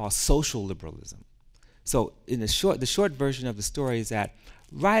we call social liberalism. So in the short version of the story is that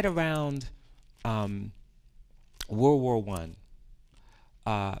right around World War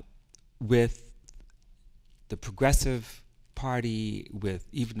I, with the Progressive Party, with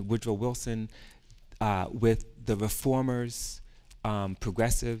even Woodrow Wilson, with the reformers,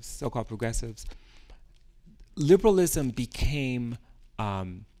 progressives, so-called progressives, liberalism became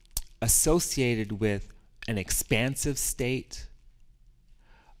associated with an expansive state,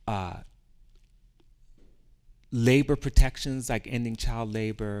 labor protections like ending child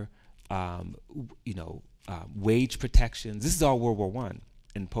labor, wage protections. This is all World War I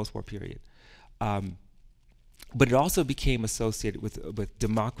in the post-war period. But it also became associated with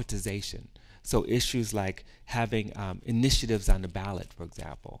democratization. So issues like having initiatives on the ballot, for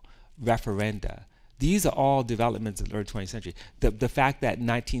example, referenda. These are all developments in the early 20th century. The fact that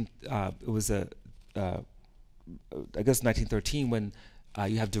it was I guess 1913 when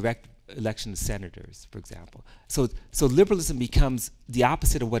you have direct election of senators, for example. So liberalism becomes the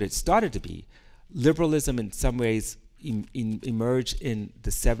opposite of what it started to be. Liberalism, in some ways, emerged in the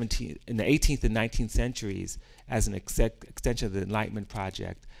 18th and 19th centuries as an extension of the Enlightenment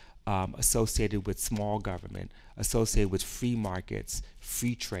project, associated with small government, associated with free markets,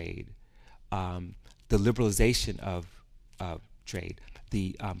 free trade, the liberalization of trade,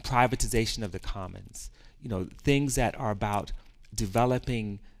 the privatization of the commons. Things that are about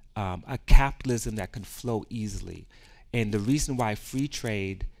developing a capitalism that can flow easily. And the reason why free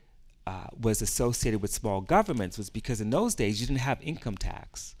trade was associated with small governments was because in those days you didn't have income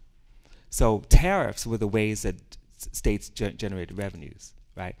tax. So tariffs were the ways that states generated revenues,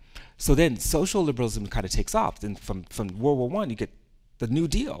 right? So then social liberalism kind of takes off. Then from World War I, you get the New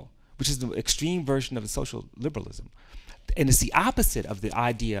Deal, which is the extreme version of the social liberalism. And it's the opposite of the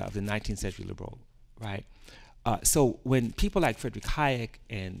idea of the 19th century liberal, right? So when people like Friedrich Hayek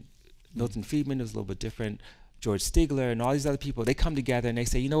and Milton Friedman, is a little bit different, George Stigler and all these other people, they come together and they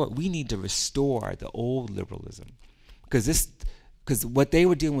say, you know what, we need to restore the old liberalism. Because because what they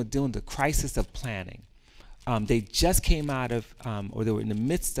were dealing with, the crisis of planning. They just came out of, or they were in the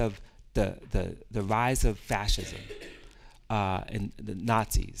midst of the rise of fascism and the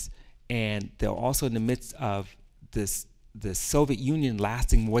Nazis, and they're also in the midst of the Soviet Union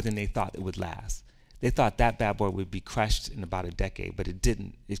lasting more than they thought it would last. They thought that bad boy would be crushed in about a decade, but it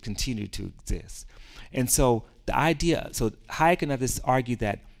didn't. It continued to exist. And so the idea, so Hayek and others argue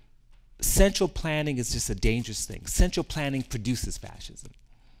that central planning is just a dangerous thing. Central planning produces fascism.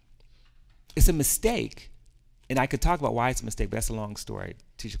 It's a mistake, and I could talk about why it's a mistake, but that's a long story.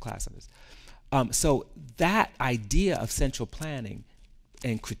 Teach a class on this. So that idea of central planning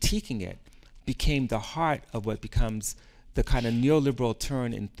and critiquing it became the heart of what becomes the kind of neoliberal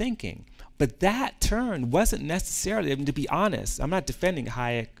turn in thinking. But that turn wasn't necessarily, I mean, to be honest, I'm not defending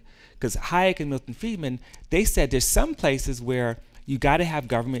Hayek, because Hayek and Milton Friedman, they said there's some places where you got to have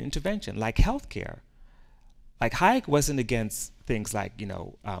government intervention, like healthcare. Like Hayek wasn't against things like,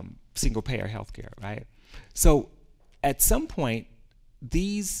 single payer healthcare, right? So at some point,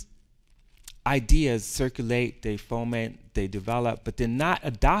 these ideas circulate, they foment, they develop, but they're not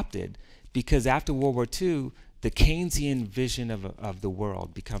adopted, because after World War II, the Keynesian vision of the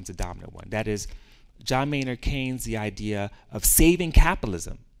world becomes the dominant one. That is, John Maynard Keynes, the idea of saving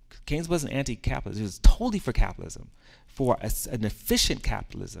capitalism. Keynes wasn't anti-capitalist, he was totally for capitalism, for an efficient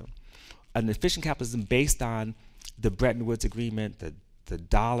capitalism based on the Bretton Woods Agreement, the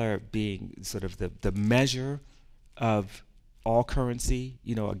dollar being sort of the measure of all currency,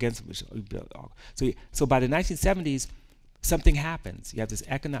 against which we built all. So by the 1970s, something happens. You have this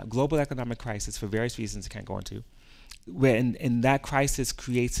global economic crisis for various reasons I can't go into, and that crisis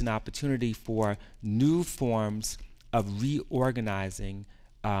creates an opportunity for new forms of reorganizing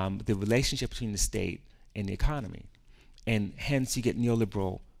the relationship between the state and the economy. And hence you get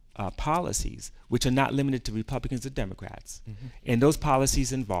neoliberal policies, which are not limited to Republicans or Democrats. Mm-hmm. And those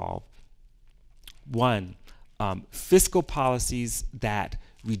policies involve, one, fiscal policies that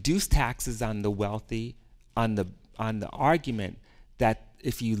reduce taxes on the wealthy, on the argument that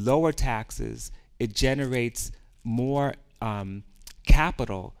if you lower taxes, it generates more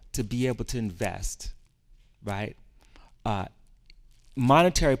capital to be able to invest, right?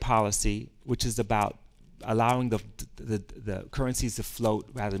 Monetary policy, which is about allowing the currencies to float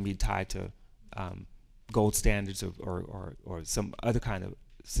rather than be tied to gold standards or some other kind of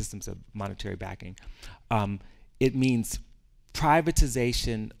systems of monetary backing. It means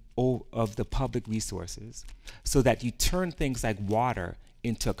privatization of the public resources, so that you turn things like water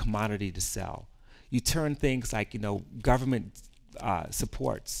into a commodity to sell. You turn things like government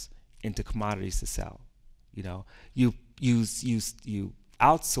supports into commodities to sell. You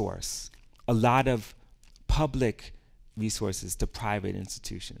outsource a lot of public resources to private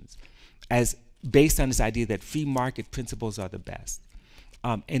institutions, as based on this idea that free market principles are the best.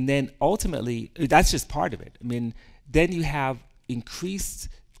 And then ultimately, that's just part of it. I mean, then you have increased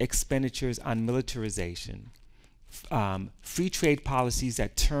expenditures on militarization, free trade policies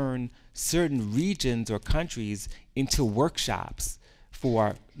that turn certain regions or countries into workshops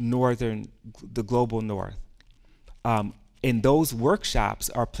for the global north. And those workshops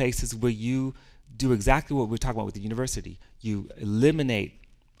are places where you do exactly what we're talking about with the university. You eliminate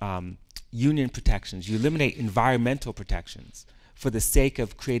union protections, you eliminate environmental protections for the sake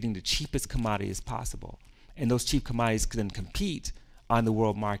of creating the cheapest commodity as possible. And those cheap commodities can then compete on the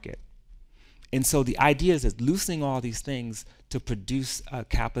world market. And so the idea is that loosening all these things to produce a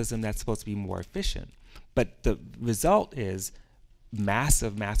capitalism that's supposed to be more efficient. But the result is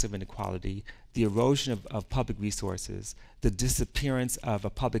massive, massive inequality, the erosion of public resources, the disappearance of a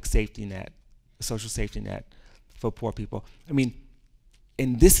public safety net, a social safety net for poor people. I mean,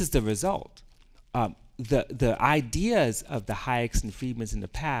 and this is the result. The ideas of the Hayeks and Friedmans in the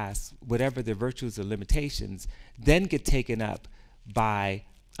past, whatever their virtues or limitations, then get taken up by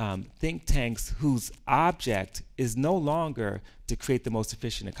think tanks whose object is no longer to create the most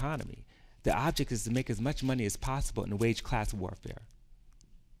efficient economy. The object is to make as much money as possible in wage class warfare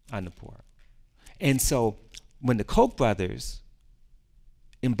on the poor. And so when the Koch brothers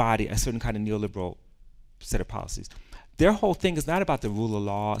embody a certain kind of neoliberal set of policies, their whole thing is not about the rule of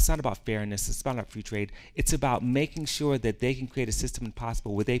law, it's not about fairness, it's not about free trade, it's about making sure that they can create a system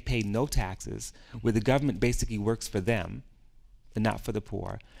possible where they pay no taxes, where the government basically works for them and not for the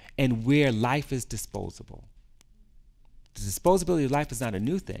poor, and where life is disposable. The disposability of life is not a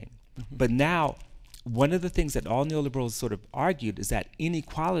new thing, but now one of the things that all neoliberals sort of argued is that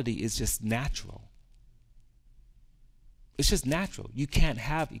inequality is just natural. It's just natural. You can't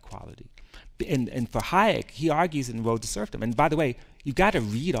have equality. And for Hayek, he argues in Road to Serfdom. And by the way, You got to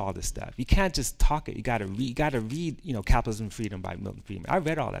read all this stuff. You can't just talk it. You got to read. You got to read, Capitalism and Freedom by Milton Friedman. I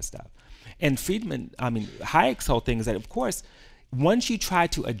read all that stuff. And Hayek's whole thing is that, of course, once you try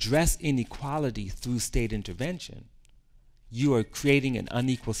to address inequality through state intervention, you are creating an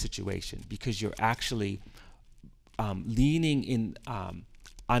unequal situation because you're actually leaning in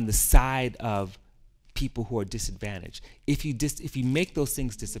on the side of people who are disadvantaged. If you make those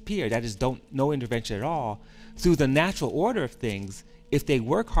things disappear, that is no intervention at all, through the natural order of things, if they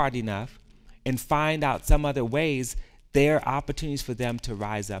work hard enough and find out some other ways, there are opportunities for them to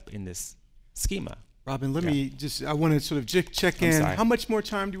rise up in this schema. Robin, I want to sort of check in. How much more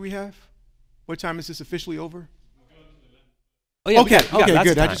time do we have? What time is this officially over? Oh, yeah, okay,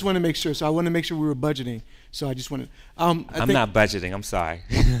 good. I Time. just want to make sure. So I want to make sure we were budgeting. So I just want to. I'm not budgeting. I'm sorry.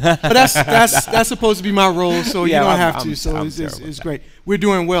 But that's supposed to be my role. So yeah, you don't I'm, have to. I'm, So I'm it's great. We're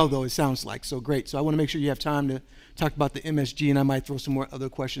doing well though. It sounds like so great. So I want to make sure you have time to talk about the MSG, and I might throw some more other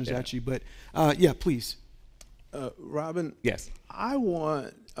questions at you. But yeah, please. Robin. Yes.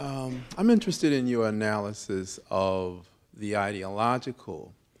 I'm interested in your analysis of the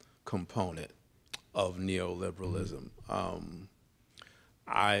ideological component of neoliberalism.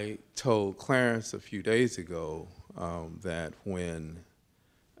 I told Clarence a few days ago that when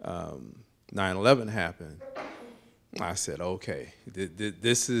 9/11 happened, I said, okay,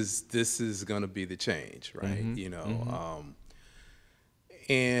 this is going to be the change, right?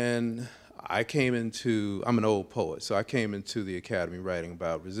 And I came into, I'm an old poet, so I came into the academy writing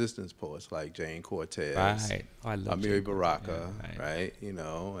about resistance poets like Jane Cortez, Right. Oh, I love Amiri Jane Baraka, Cortez. right?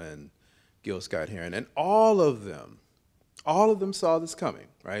 And Gil Scott-Heron, and all of them saw this coming,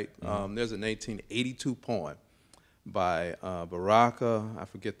 right? There's an 1882 poem by Baraka, I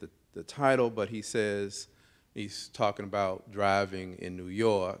forget the title, but he says, he's talking about driving in New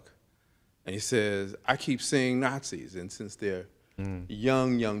York, and he says, I keep seeing Nazis, and since they're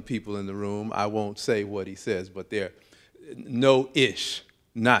young people in the room, I won't say what he says, but they're no-ish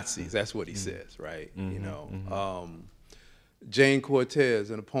Nazis, that's what he says, right? Jane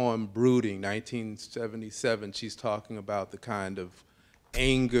Cortez, in a poem, Brooding, 1977, she's talking about the kind of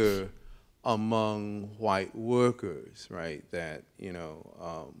anger among white workers, right, that,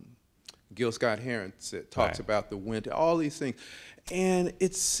 Gil Scott-Heron talks about the winter, all these things. And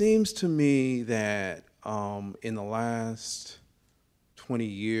it seems to me that in the last 20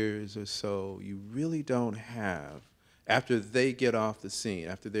 years or so, you really don't have, after they get off the scene,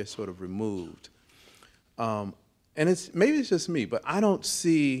 after they're sort of removed, and maybe it's just me, but I don't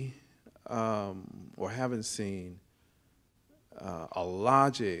see or haven't seen a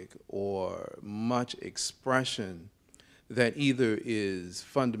logic or much expression that either is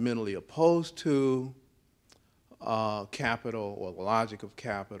fundamentally opposed to capital or the logic of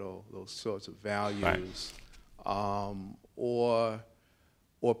capital, those sorts of values, or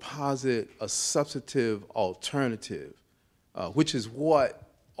posit a substantive alternative, which is what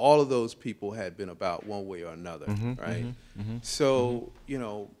all of those people had been about one way or another, right? So,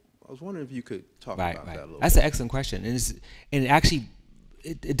 I was wondering if you could talk about that a little That's bit. an excellent question. And actually,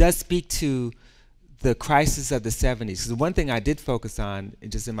 it does speak to the crisis of the 70s. Because the one thing I did focus on,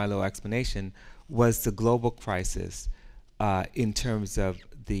 just in my little explanation, was the global crisis in terms of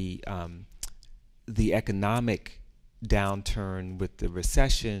the economic downturn with the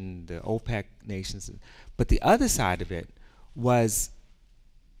recession, the OPEC nations. But the other side of it was,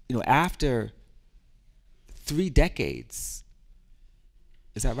 after 3 decades,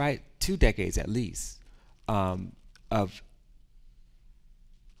 is that right? 2 decades at least, of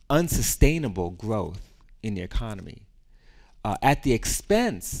unsustainable growth in the economy at the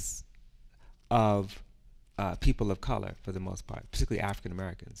expense of people of color, for the most part, particularly African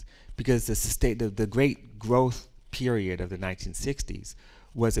Americans, because the great growth period of the 1960s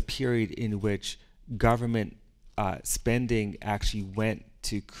was a period in which government spending actually went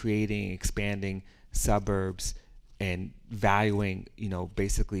to creating, expanding suburbs and valuing,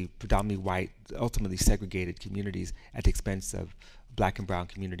 basically predominantly white, ultimately segregated communities at the expense of black and brown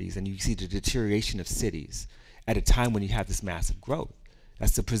communities. And you see the deterioration of cities at a time when you have this massive growth.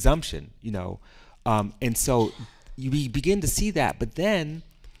 That's the presumption, and so we begin to see that. But then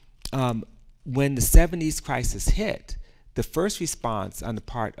when the 70s crisis hit, the first response on the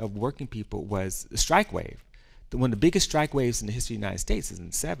part of working people was the strike wave. One of the biggest strike waves in the history of the United States is in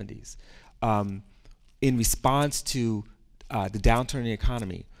the 70s. In response to the downturn in the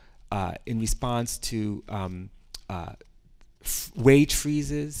economy, in response to wage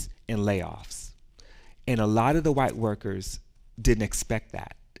freezes and layoffs. And a lot of the white workers didn't expect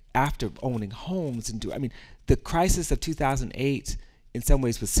that. After owning homes the crisis of 2008 in some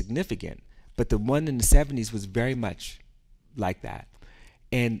ways was significant, but the one in the 70s was very much like that.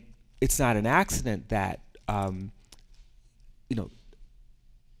 And it's not an accident that, you know,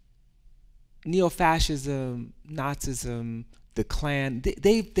 neo-fascism, Nazism, the Klan,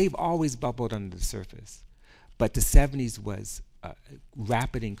 they've always bubbled under the surface. But the 70s was a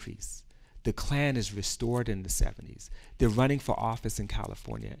rapid increase. The Klan is restored in the 70s. They're running for office in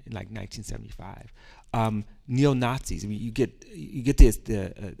California in like 1975. Neo-Nazis, I mean, you get this,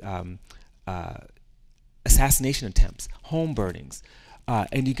 the assassination attempts, home burnings,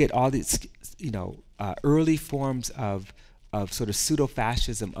 and you get all these, you know, early forms of sort of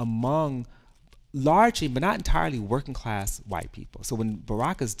pseudo-fascism among largely, but not entirely, working class white people. So when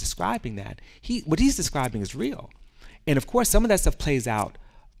Barack is describing that, what he's describing is real. And of course, some of that stuff plays out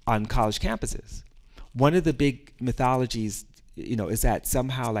on college campuses. One of the big mythologies, you know, is that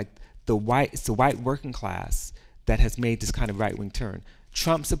somehow like it's the white working class that has made this kind of right-wing turn.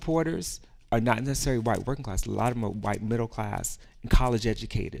 Trump supporters are not necessarily white working class. A lot of them are white middle class and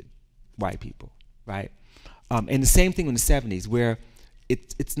college-educated white people, right? And the same thing in the 70s, where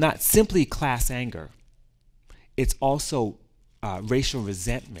it's not simply class anger. It's also racial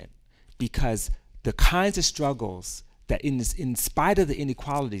resentment, because the kinds of struggles that in spite of the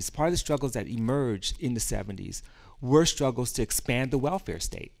inequalities, part of the struggles that emerged in the 70s were struggles to expand the welfare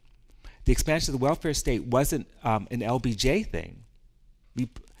state. The expansion of the welfare state wasn't an LBJ thing.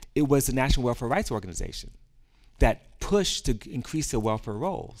 It was the National Welfare Rights Organization that pushed to increase the welfare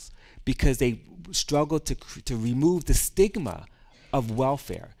rolls, because they struggled to remove the stigma of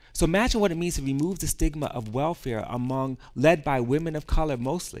welfare. So imagine what it means to remove the stigma of welfare led by women of color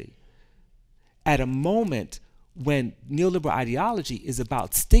mostly, at a moment when neoliberal ideology is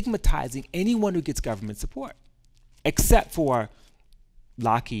about stigmatizing anyone who gets government support, except for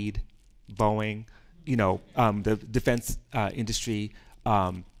Lockheed, Boeing, you know, the defense industry,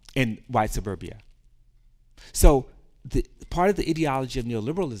 and white suburbia. So part of the ideology of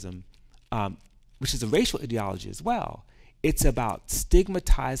neoliberalism, which is a racial ideology as well, it's about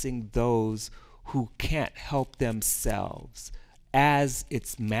stigmatizing those who can't help themselves, as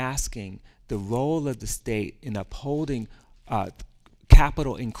it's masking the role of the state in upholding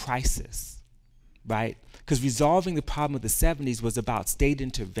capital in crisis, right? Because resolving the problem of the 70s was about state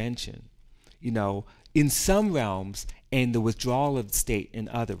intervention, you know, in some realms, and the withdrawal of the state in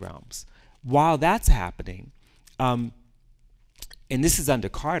other realms. While that's happening, and this is under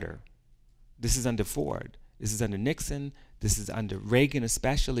Carter, this is under Ford, this is under Nixon, this is under Reagan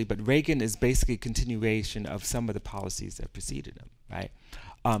especially, but Reagan is basically a continuation of some of the policies that preceded him, right?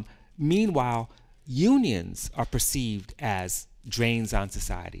 Meanwhile, unions are perceived as drains on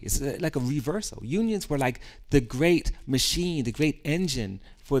society. It's like a reversal. Unions were like the great machine, the great engine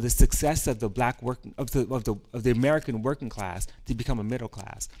for the success of the the American working class to become a middle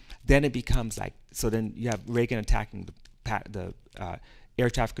class. Then it becomes like, so then you have Reagan attacking the air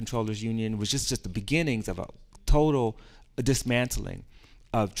traffic controllers union, which is just the beginnings of a total dismantling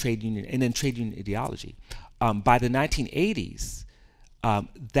of trade union and then trade union ideology. By the 1980s,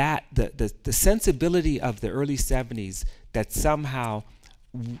 the sensibility of the early 70s that somehow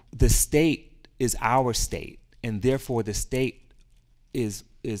the state is our state, and therefore the state is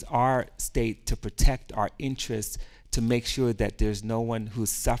our state to protect our interests, to make sure that there's no one who's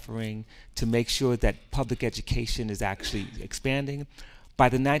suffering, to make sure that public education is actually expanding. By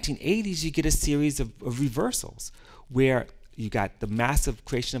the 1980s, you get a series of reversals, where you got the massive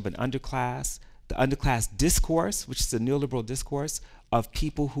creation of an underclass, the underclass discourse, which is a neoliberal discourse of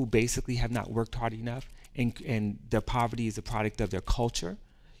people who basically have not worked hard enough, and their poverty is a product of their culture.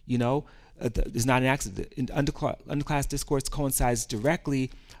 You know, it's not an accident. Underclass discourse coincides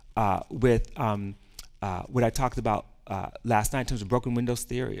directly with what I talked about last night in terms of broken windows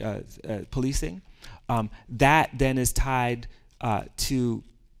theory, policing. That then is tied to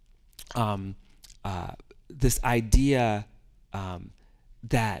this idea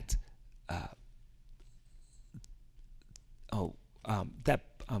that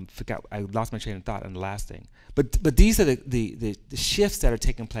forgot, I lost my train of thought on the last thing. But these are the shifts that are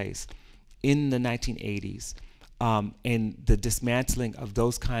taking place in the 1980s, and the dismantling of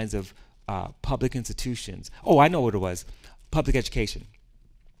those kinds of public institutions. Oh, I know what it was, public education.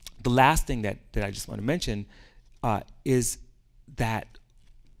 The last thing that I just want to mention is that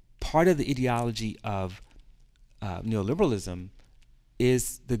part of the ideology of neoliberalism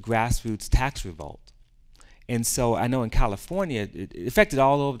is the grassroots tax revolt. And so I know in California, it affected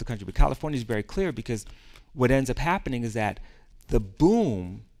all over the country, but California is very clear, because what ends up happening is that the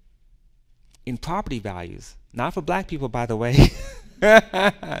boom in property values, not for black people, by the way,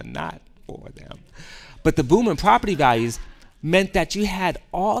 not for them, but the boom in property values meant that you had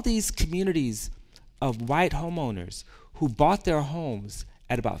all these communities of white homeowners who bought their homes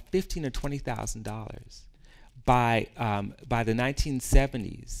at about $15,000 or $20,000. By the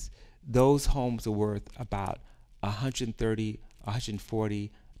 1970s, those homes are worth about $130,000, $140,000,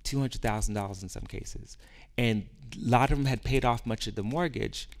 $200,000 in some cases, and a lot of them had paid off much of the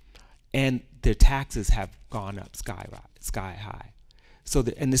mortgage, and their taxes have gone up sky high. So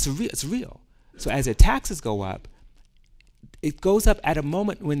and it's real. So as their taxes go up, it goes up at a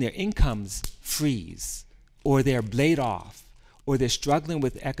moment when their incomes freeze, or they're laid off, or they're struggling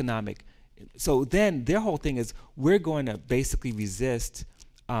with economic. So then their whole thing is, we're going to basically resist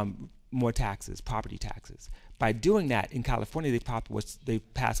more taxes, property taxes. By doing that, in California, they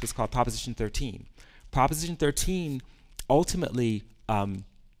passed what's called Proposition 13. Proposition 13 ultimately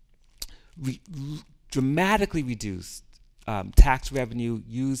dramatically reduced tax revenue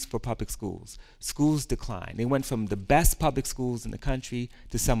used for public schools. Schools declined. They went from the best public schools in the country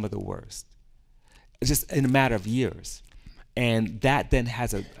to some of the worst, just in a matter of years. And that then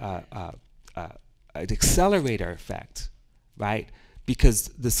has an accelerator effect, right? Because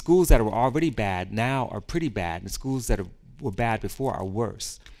the schools that were already bad now are pretty bad, and the schools that were bad before are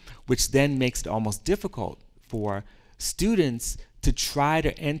worse, which then makes it almost difficult for students to try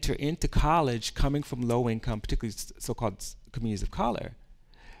to enter into college coming from low income, particularly so-called communities of color,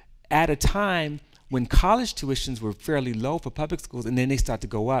 at a time when college tuitions were fairly low for public schools, and then they start to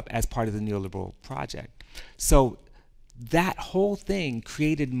go up as part of the neoliberal project. So that whole thing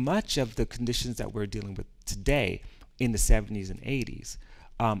created much of the conditions that we're dealing with today in the 70s and 80s.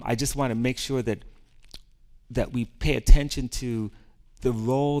 I just want to make sure that we pay attention to the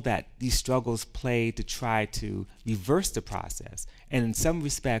role that these struggles play to try to reverse the process. And in some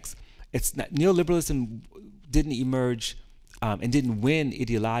respects, it's not, neoliberalism didn't emerge and didn't win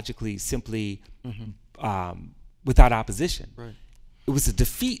ideologically simply without opposition. Right. It was a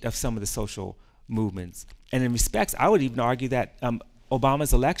defeat of some of the social movements. And in respects, I would even argue that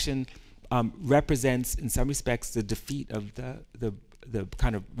Obama's election represents, in some respects, the defeat of the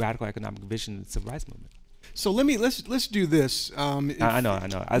kind of radical economic vision of the civil rights movement. So let's do this. I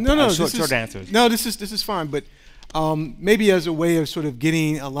know. Short answers. No, this is fine. But maybe as a way of sort of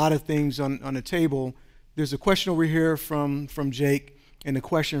getting a lot of things on the table, there's a question over here from Jake and a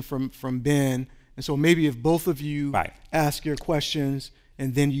question from Ben. And so maybe if both of you ask your questions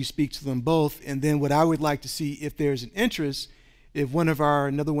and then you speak to them both, and then what I would like to see, if there's an interest, if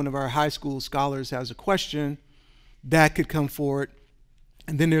another one of our high school scholars has a question, that could come forward.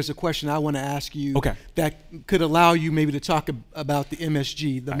 And then there's a question I want to ask you that could allow you maybe to talk about the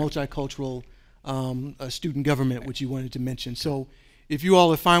MSG, the multicultural student government, which you wanted to mention. So if you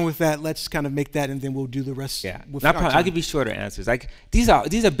all are fine with that, let's kind of make that, and then we'll do the rest. Yeah, I'll give you shorter answers. Like these are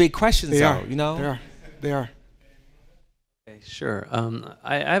big questions, though. You know, they are. Okay, sure.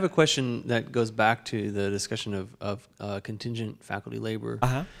 I have a question that goes back to the discussion of contingent faculty labor.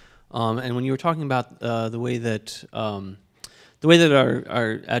 And when you were talking about the way that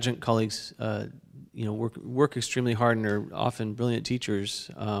our adjunct colleagues, work extremely hard and are often brilliant teachers,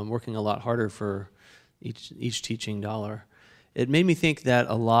 working a lot harder for each teaching dollar. It made me think that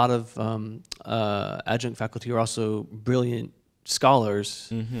a lot of adjunct faculty are also brilliant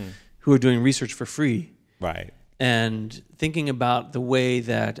scholars who are doing research for free. Right. And thinking about the way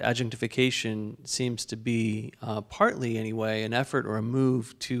that adjunctification seems to be, partly anyway, an effort or a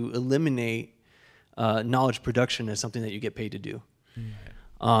move to eliminate knowledge production as something that you get paid to do.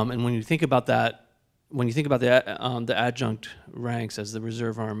 And when you think about that, the adjunct ranks as the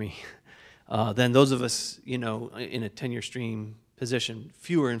reserve army, then those of us, in a tenure stream position,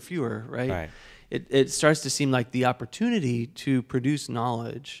 fewer and fewer, right? It starts to seem like the opportunity to produce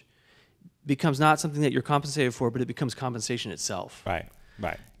knowledge becomes not something that you're compensated for, but it becomes compensation itself. Right.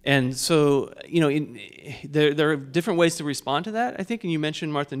 And so, there are different ways to respond to that, I think. And you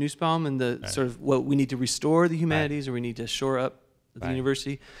mentioned Martha Nussbaum and the sort of what we need to restore the humanities, or we need to shore up the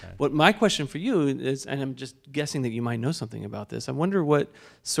university. What my question for you is, and I'm just guessing that you might know something about this, I wonder what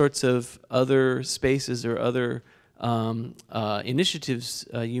sorts of other spaces or other initiatives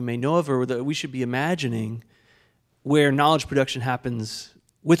you may know of, or that we should be imagining, where knowledge production happens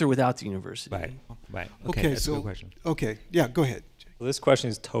with or without the university. Right. Okay, that's so a good question. Okay, yeah, go ahead. Well, this question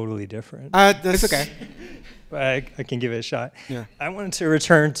is totally different. That's okay. But I can give it a shot. Yeah. I wanted to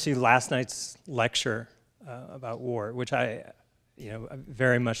return to last night's lecture about war, which I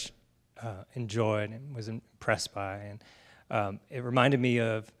very much enjoyed and was impressed by. And it reminded me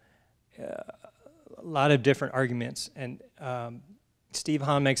of a lot of different arguments. And Steve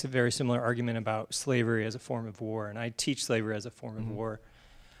Hahn makes a very similar argument about slavery as a form of war, and I teach slavery as a form of war.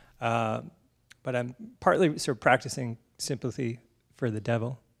 But I'm partly sort of practicing sympathy for the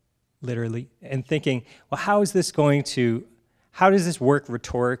devil literally, and thinking, well, how does this work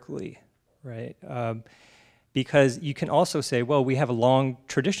rhetorically, right? Because you can also say, well, we have a long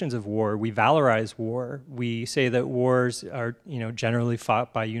traditions of war. We valorize war. We say that wars are, generally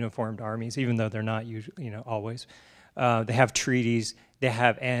fought by uniformed armies, even though they're not usually, always. They have treaties. They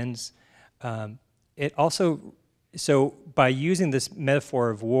have ends. So by using this metaphor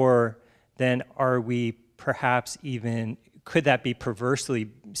of war, then are we perhaps even, could that be perversely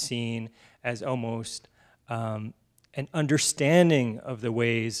seen as almost an understanding of the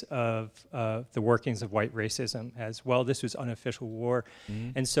ways of the workings of white racism as, well, this was unofficial war.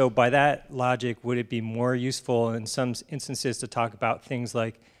 And so by that logic, would it be more useful in some instances to talk about things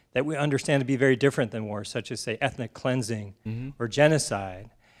like that we understand to be very different than war, such as, say, ethnic cleansing or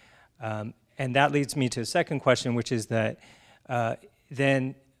genocide? And that leads me to a second question, which is that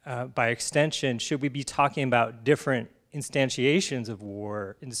then by extension, should we be talking about different instantiations of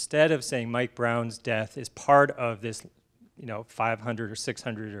war instead of saying Mike Brown's death is part of this, 500 or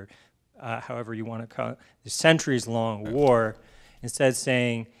 600 or however you want to call it, the centuries-long war, instead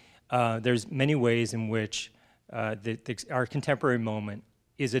saying there's many ways in which our contemporary moment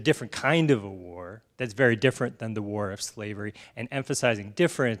is a different kind of a war that's very different than the war of slavery, and emphasizing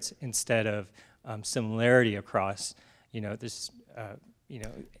difference instead of similarity across, this.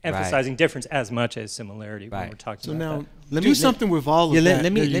 Emphasizing difference as much as similarity when we're talking about that. So now, do something with all of that.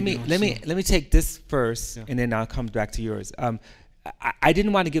 Let me take this first, and then I'll come back to yours. I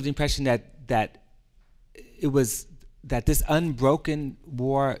didn't want to give the impression that it was that this unbroken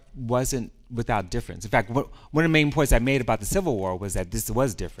war wasn't without difference. In fact, one of the main points I made about the Civil War was that this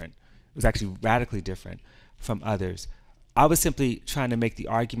was different. It was actually radically different from others. I was simply trying to make the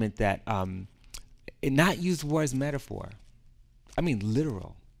argument that not use war as metaphor. I mean,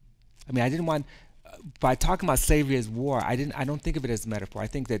 literal. I mean, I didn't want, by talking about slavery as war, I don't think of it as a metaphor. I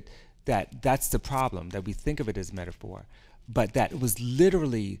think that's the problem, that we think of it as metaphor, but that it was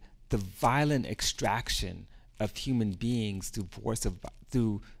literally the violent extraction of human beings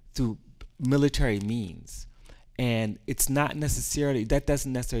through military means. And it's not necessarily, that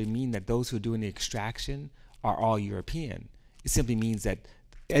doesn't necessarily mean that those who are doing the extraction are all European. It simply means that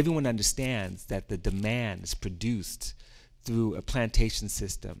everyone understands that the demand is produced through a plantation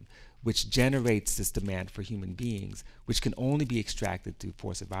system which generates this demand for human beings, which can only be extracted through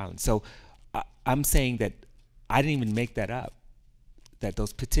force of violence. So I'm saying that I didn't even make that up, that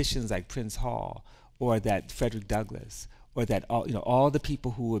those petitions like Prince Hall, or that Frederick Douglass, or that all the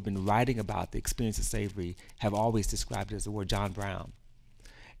people who have been writing about the experience of slavery have always described it as a war, John Brown.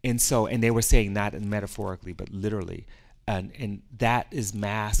 And they were saying not metaphorically, but literally. And that is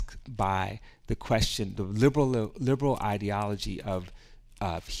masked by the question, the liberal ideology of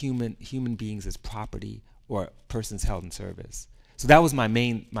human beings as property or persons held in service. So that was my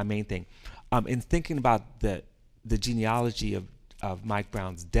main thing. In thinking about the genealogy of Mike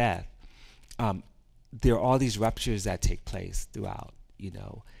Brown's death, there are all these ruptures that take place throughout,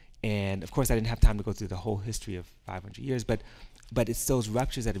 and of course I didn't have time to go through the whole history of 500 years, but it's those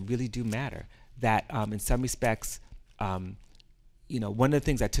ruptures that really do matter. That in some respects. One of the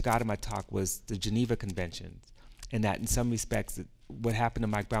things I took out of my talk was the Geneva Conventions, and that in some respects what happened to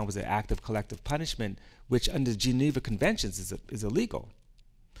Mike Brown was an act of collective punishment, which under the Geneva Conventions is illegal.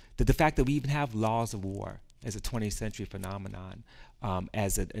 That the fact that we even have laws of war as a 20th century phenomenon,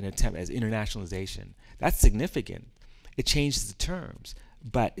 as an attempt, as internationalization, that's significant. It changes the terms.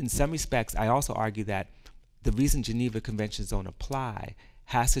 But in some respects, I also argue that the reason Geneva Conventions don't apply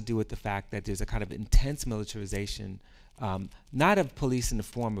has to do with the fact that there's a kind of intense militarization, not of police in the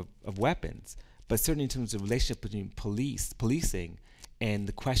form of weapons, but certainly in terms of relationship between policing and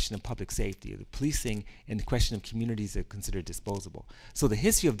the question of public safety, the policing and the question of communities that are considered disposable. So the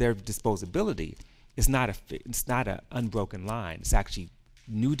history of their disposability is not an unbroken line. It's actually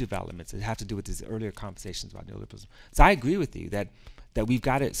new developments that have to do with these earlier conversations about neoliberalism. So I agree with you that we've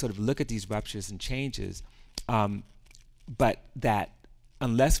got to sort of look at these ruptures and changes, but that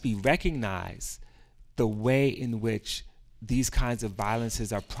unless we recognize the way in which these kinds of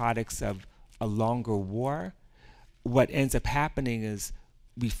violences are products of a longer war, what ends up happening is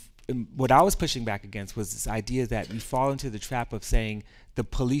what I was pushing back against was this idea that we fall into the trap of saying the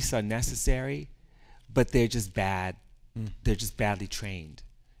police are necessary, but they're just bad. They're just badly trained.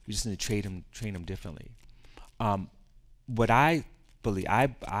 We just need to train them differently. What I believe,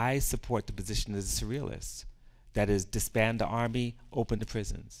 I support the position as a surrealist. That is, disband the army, open the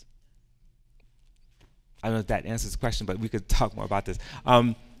prisons. I don't know if that answers the question, but we could talk more about this.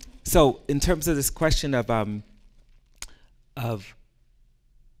 So in terms of this question of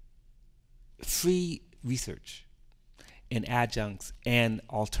free research and adjuncts and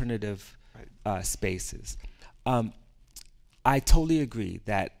alternative spaces. I totally agree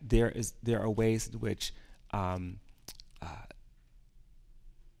that there are ways in which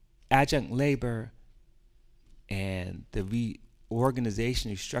adjunct labor and the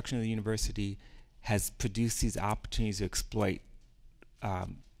reorganization, restructuring of the university has produced these opportunities to exploit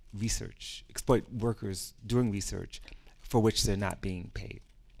research, exploit workers doing research for which they're not being paid.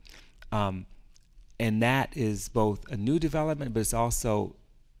 And that is both a new development, but it's also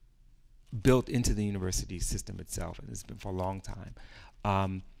built into the university system itself, and it's been for a long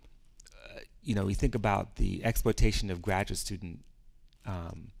time. You know, we think about the exploitation of graduate student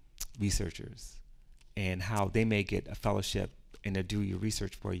researchers and how they may get a fellowship and they do your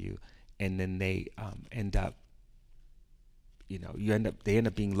research for you, and then they end up, you know, they end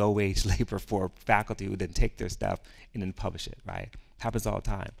up being low-wage labor for faculty who then take their stuff and then publish it, right? Happens all the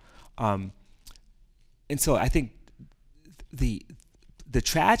time. And so I think the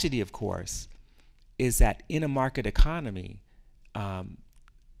tragedy, of course, is that in a market economy,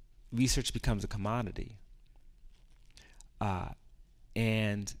 research becomes a commodity.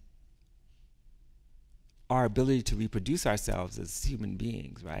 And our ability to reproduce ourselves as human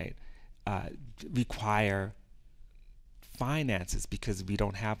beings, right, require finances, because we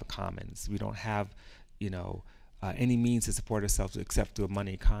don't have a commons. We don't have, you know, any means to support ourselves except through a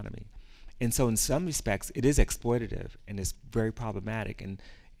money economy. And so in some respects, it is exploitative and it's very problematic, and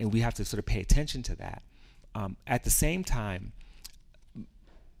we have to sort of pay attention to that. At the same time,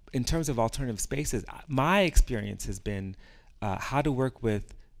 in terms of alternative spaces, my experience has been how to work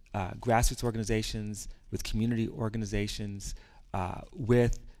with grassroots organizations, with community organizations,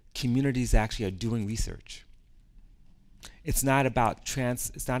 with communities that actually are doing research. It's not about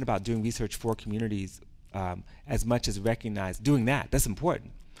doing research for communities as much as doing that. That's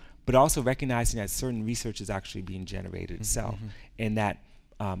important, but also recognizing that certain research is actually being generated itself, and that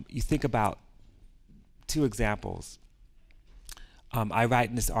you think about two examples. I write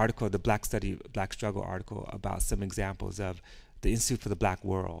in this article, the Black Struggle article, about some examples of the Institute for the Black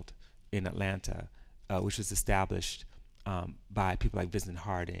World in Atlanta, which was established by people like Vincent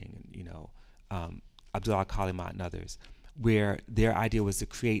Harding, you know, Abdullah Kalimat and others, where their idea was to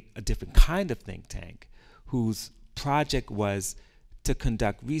create a different kind of think tank whose project was to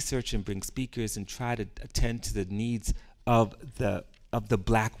conduct research and bring speakers and try to attend to the needs of the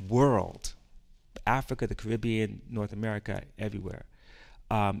Black world, Africa, the Caribbean, North America, everywhere,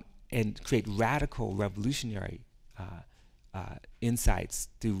 and create radical revolutionary insights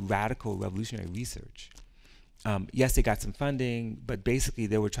through radical revolutionary research. Yes, they got some funding, but basically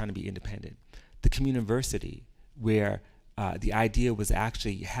they were trying to be independent. The community, where the idea was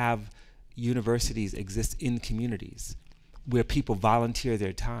actually have universities exist in communities where people volunteer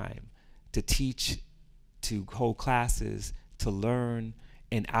their time to teach, to hold classes, to learn,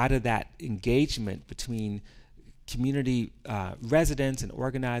 and out of that engagement between community residents and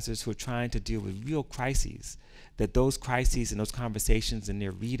organizers who are trying to deal with real crises, that those crises and those conversations and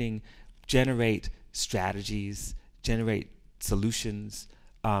their reading generate strategies, generate solutions.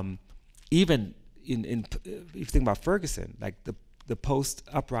 Even if you think about Ferguson, like the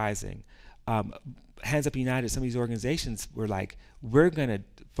post-uprising, Hands Up United, some of these organizations were like, we're going to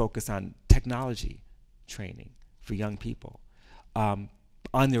focus on technology training for young people on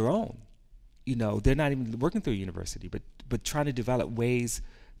their own. You know, they're not even working through a university, but trying to develop ways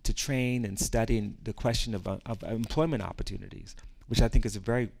to train and study in the question of employment opportunities, which I think is a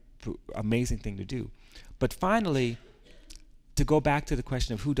very amazing thing to do. But finally, to go back to the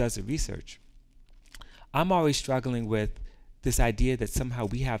question of who does the research, I'm always struggling with this idea that somehow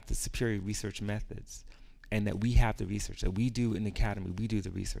we have the superior research methods and that we have the research, that we do in the academy, we do the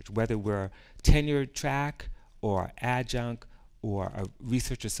research, whether we're tenured track or adjunct or a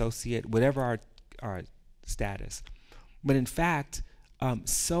research associate, whatever our status. But in fact,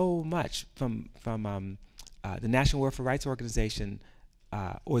 so much from the National Welfare Rights Organization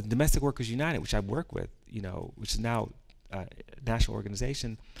or the Domestic Workers United, which I work with, you know, which is now a national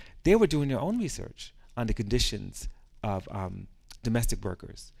organization, they were doing their own research on the conditions of domestic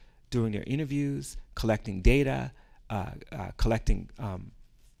workers, doing their interviews, collecting data, collecting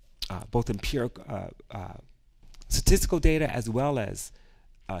both empirical, statistical data as well as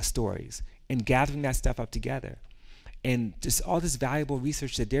stories, and gathering that stuff up together. And just all this valuable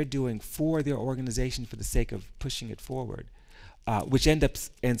research that they're doing for their organization for the sake of pushing it forward, which ends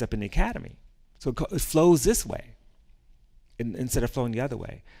up in the academy. So it flows this way instead of flowing the other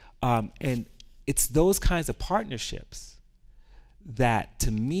way. And it's those kinds of partnerships that,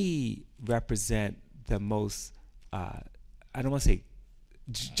 to me, represent the most, I don't want to say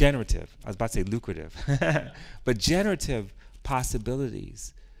generative, I was about to say lucrative, but generative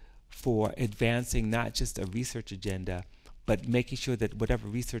possibilities for advancing not just a research agenda, but making sure that whatever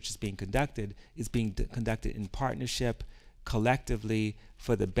research is being conducted conducted in partnership, collectively,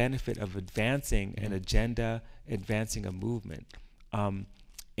 for the benefit of advancing an agenda, advancing a movement.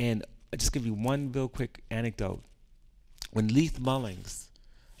 And I'll just give you one real quick anecdote. When Leith Mullings,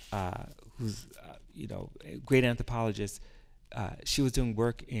 who's a great anthropologist, she was doing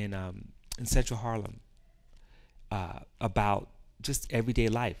work in Central Harlem about just everyday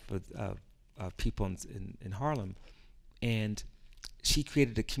life of people in Harlem. And she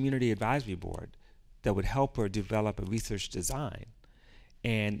created a community advisory board that would help her develop a research design.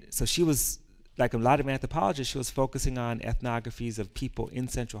 And so she was, like a lot of anthropologists, she was focusing on ethnographies of people in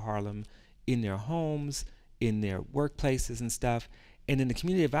Central Harlem, in their homes, in their workplaces and stuff. And then the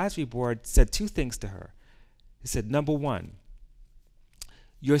community advisory board said two things to her. It said, number one,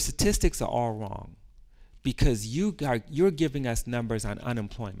 your statistics are all wrong because you're giving us numbers on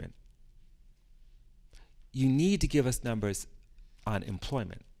unemployment. You need to give us numbers on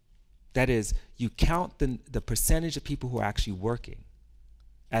employment. That is, you count the percentage of people who are actually working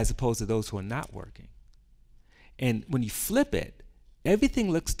as opposed to those who are not working. And when you flip it,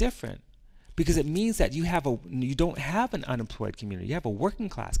 everything looks different because it means that you don't have an unemployed community, you have a working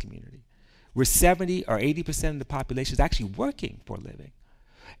class community where 70 or 80% of the population is actually working for a living.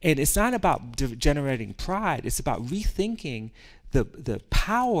 And it's not about generating pride, it's about rethinking the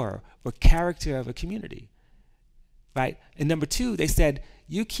power or character of a community, right? And number two, they said,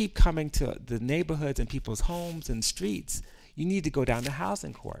 you keep coming to the neighborhoods and people's homes and streets, you need to go down to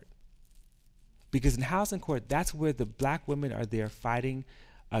housing court. Because in housing court, that's where the black women are there fighting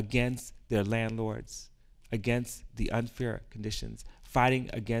against their landlords, against the unfair conditions, fighting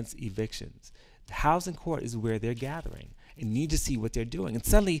against evictions. The housing court is where they're gathering and need to see what they're doing. And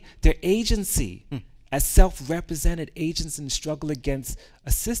suddenly their agency as self-represented agents in the struggle against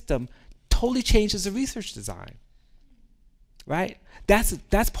a system totally changes the research design, right?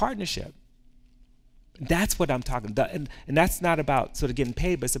 That's partnership. That's what I'm talking about. And that's not about sort of getting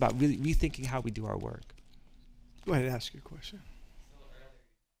paid, but it's about really rethinking how we do our work. Go ahead and ask your question.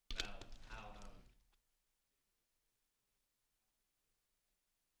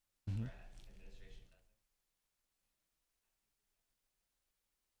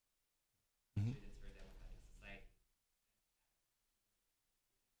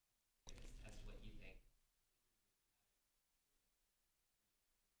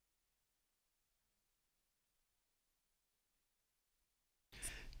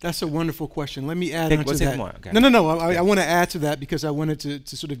 That's a wonderful question. Let me add on to that. Okay. No. I want to add to that because I wanted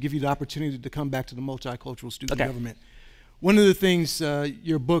to sort of give you the opportunity to come back to the multicultural student government. One of the things,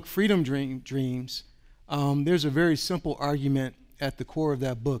 your book, Freedom Dreams, there's a very simple argument at the core of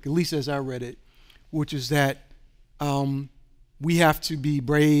that book, at least as I read it, which is that we have to be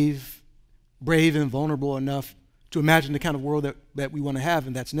brave and vulnerable enough to imagine the kind of world that we want to have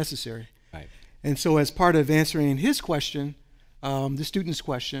and that's necessary. Right. And so as part of answering his question, the student's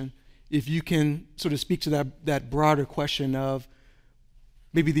question, if you can sort of speak to that broader question of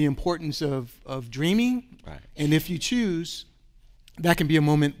maybe the importance of dreaming, right. And if you choose, that can be a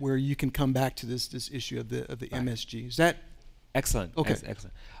moment where you can come back to this issue of the right. MSG. Is that excellent? Okay,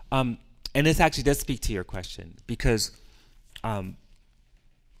 excellent. And this actually does speak to your question because there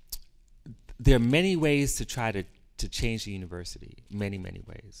are many ways to try to change the university. Many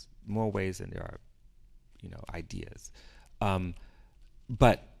ways, more ways than there are, ideas.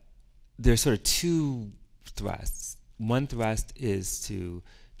 But there's sort of two thrusts. One thrust is to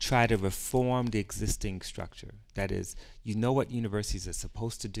try to reform the existing structure. That is, you know what universities are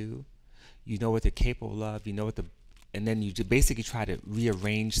supposed to do, you know what they're capable of, and then you basically try to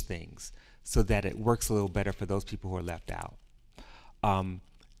rearrange things so that it works a little better for those people who are left out.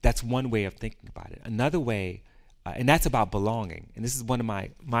 That's one way of thinking about it. Another way, and that's about belonging, and this is one of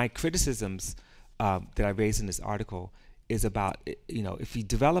my criticisms that I raised in this article, is about, if you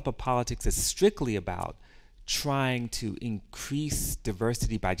develop a politics that's strictly about trying to increase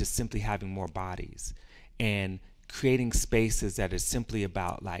diversity by just simply having more bodies and creating spaces that are simply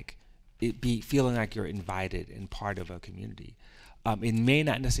about feeling like you're invited and part of a community, it may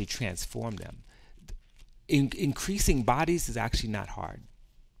not necessarily transform them. Increasing bodies is actually not hard.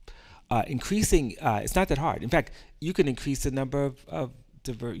 It's not that hard. In fact, you can increase the number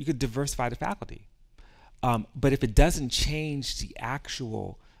you could diversify the faculty. But if it doesn't change the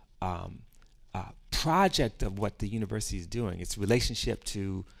actual project of what the university is doing, its relationship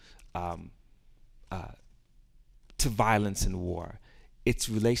to violence and war,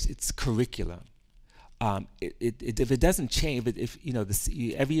 its curriculum, if it doesn't change, if you know,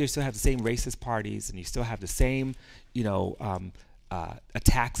 every year you still have the same racist parties and you still have the same, you know,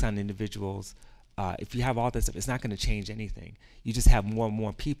 attacks on individuals. If you have all that stuff, it's not going to change anything. You just have more and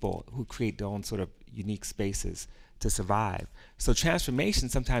more people who create their own sort of unique spaces to survive. So transformation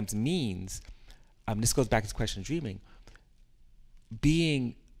sometimes means, this goes back to the question of dreaming,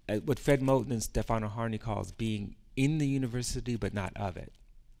 being what Fred Moten and Stefano Harney calls being in the university but not of it.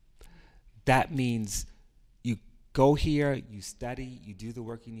 That means you go here, you study, you do the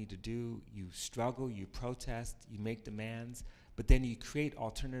work you need to do, you struggle, you protest, you make demands, but then you create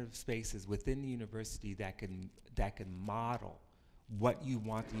alternative spaces within the university that can model what you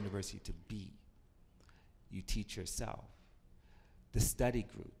want the university to be. You teach yourself. The study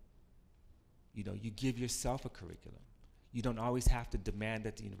group, you know, you give yourself a curriculum. You don't always have to demand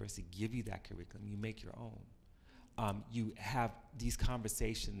that the university give you that curriculum. You make your own. You have these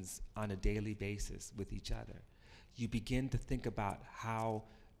conversations on a daily basis with each other. You begin to think about how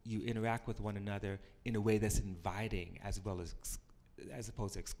you interact with one another in a way that's inviting as well as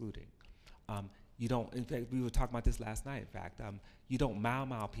opposed to excluding. You don't, in fact, we were talking about this last night, in fact, you don't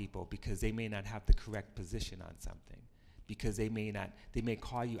mau people because they may not have the correct position on something, because they may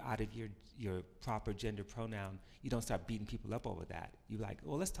call you out of your proper gender pronoun. You don't start beating people up over that. You're like,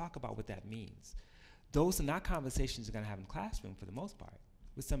 well, let's talk about what that means. Those are not conversations you're gonna have in the classroom for the most part,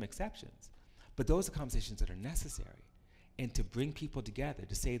 with some exceptions. But those are conversations that are necessary. And to bring people together,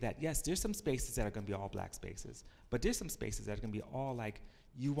 to say that, yes, there's some spaces that are gonna be all black spaces, but there's some spaces that are gonna be all like,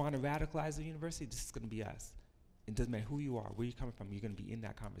 you wanna radicalize the university, this is gonna be us. It doesn't matter who you are, where you're coming from, you're gonna be in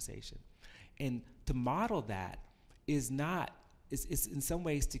that conversation. And to model that is in some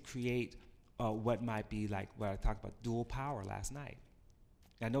ways to create what might be like what I talked about, dual power last night.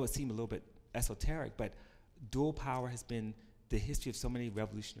 I know it seemed a little bit esoteric, but dual power has been the history of so many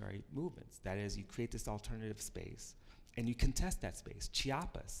revolutionary movements. That is, you create this alternative space and you contest that space.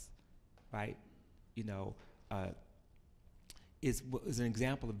 Chiapas, right, you know, is an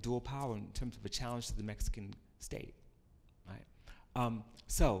example of dual power in terms of a challenge to the Mexican state, right?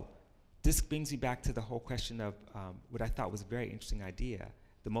 So this brings me back to the whole question of what I thought was a very interesting idea,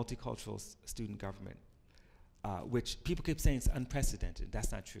 the multicultural student government, which people keep saying is unprecedented.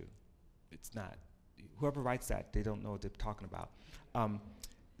 That's not true. It's not. Whoever writes that, they don't know what they're talking about.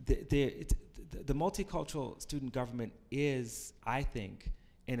 The multicultural student government is, I think,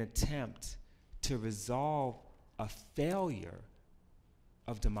 an attempt to resolve a failure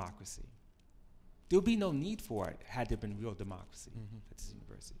of democracy. There would be no need for it had there been real democracy at this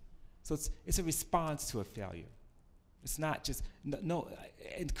university. So it's a response to a failure. It's not just,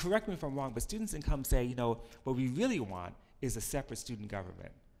 and correct me if I'm wrong, but students can come say, you know, what we really want is a separate student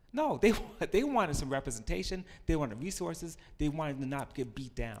government. No, they wanted some representation, they wanted resources, they wanted to not get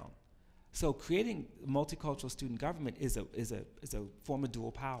beat down. So creating multicultural student government is a form of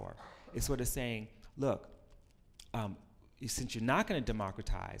dual power. It's sort of saying, look, since you're not going to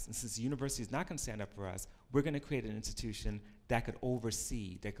democratize, and since the university is not going to stand up for us, we're going to create an institution that could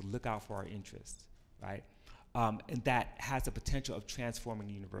oversee, that could look out for our interests, right? And that has the potential of transforming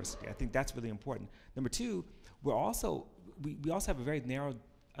the university. I think that's really important. Number two, we also have a very narrow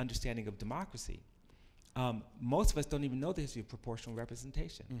understanding of democracy. Most of us don't even know the history of proportional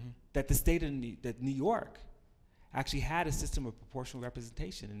representation. That the state of New York actually had a system of proportional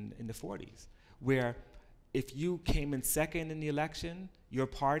representation in the 40s, where if you came in second in the election, your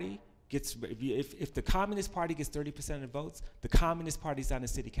party gets, if the Communist Party gets 30% of the votes, the Communist Party's on the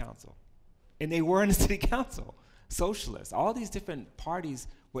city council. And they were in the city council. Socialists, all these different parties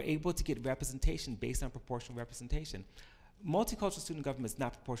were able to get representation based on proportional representation. Multicultural student government is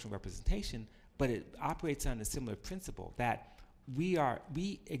not proportional representation, but it operates on a similar principle that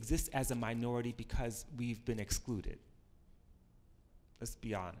we exist as a minority because we've been excluded. Let's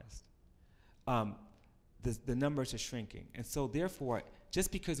be honest. The numbers are shrinking. And so therefore,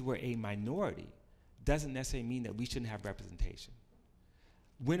 just because we're a minority doesn't necessarily mean that we shouldn't have representation.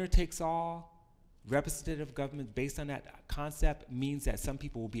 Winner takes all, representative government based on that concept means that some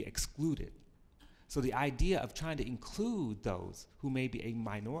people will be excluded. So the idea of trying to include those who may be a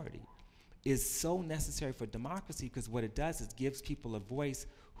minority is so necessary for democracy, because what it does is gives people a voice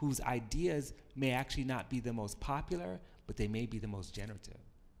whose ideas may actually not be the most popular, but they may be the most generative.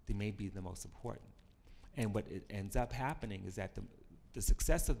 They may be the most important. And what it ends up happening is that the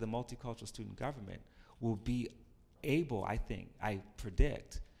success of the multicultural student government will be able, I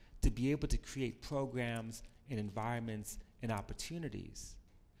predict, to be able to create programs and environments and opportunities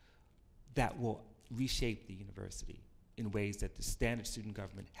that will reshape the university in ways that the standard student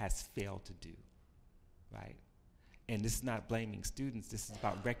government has failed to do, right? And this is not blaming students. This is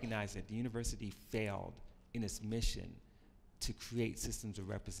about recognizing that the university failed in its mission to create systems of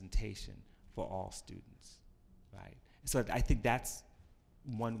representation for all students, right? So I think that's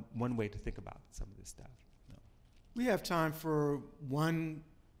one way to think about some of this stuff. No. We have time for one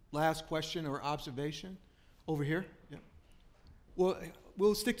last question or observation over here. Yeah. Well,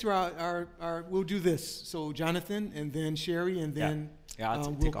 we'll stick to our we'll do this. So Jonathan, and then Sherry, and then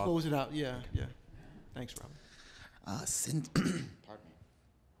we'll close it out. Yeah, yeah. Thanks, Robin. Pardon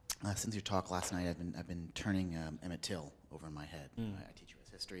me. Since your talk last night, I've been turning Emmett Till over in my head. I teach U.S.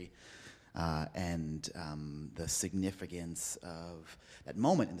 history, and the significance of that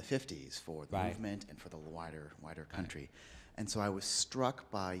moment in the '50s for the movement and for the wider country. And so I was struck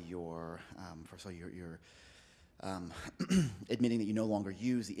by your first of all your admitting that you no longer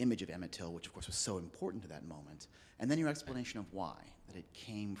use the image of Emmett Till, which of course was so important to that moment, and then your explanation of why, that it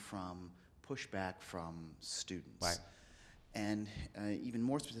came from pushback from students. Right. And even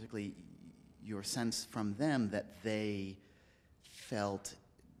more specifically, your sense from them that they felt,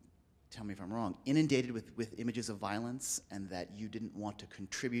 tell me if I'm wrong, inundated with images of violence, and that you didn't want to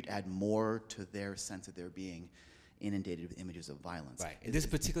contribute, add more to their sense of their being inundated with images of violence. Right, in this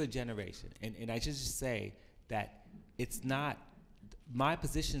particular generation. And I should just say that it's not, my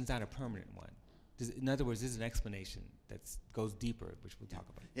position is not a permanent one. In other words, this is an explanation that goes deeper, which we'll talk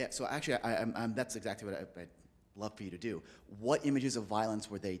about. Yeah, so actually, that's exactly what I'd love for you to do. What images of violence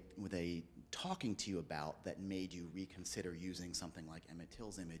were they talking to you about that made you reconsider using something like Emmett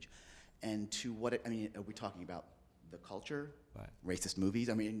Till's image? And to what, are we talking about the culture, racist movies,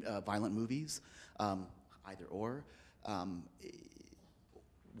 violent movies, either or?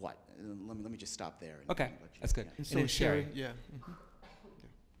 What? Let me just stop there. Okay, that's good. And so Sherry, yeah. Mm-hmm.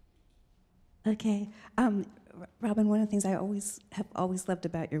 Okay, Robin, one of the things I have always loved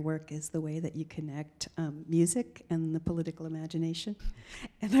about your work is the way that you connect music and the political imagination.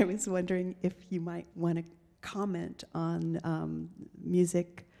 And I was wondering if you might want to comment on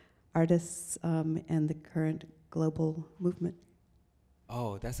music, artists, and the current global movement.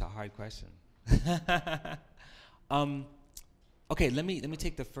 Oh, that's a hard question. Okay, let me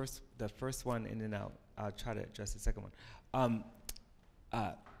take the first one, and then I'll try to address the second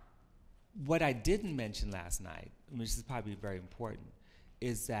one. What I didn't mention last night, which is probably very important,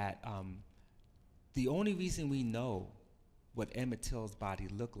 is that the only reason we know what Emmett Till's body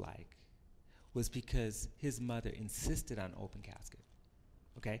looked like was because his mother insisted on open casket,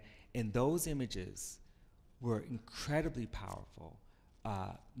 okay? And those images were incredibly powerful,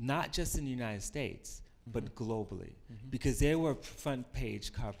 not just in the United States, but globally, because they were front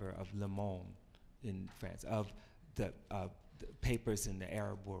page cover of Le Monde in France, of the papers in the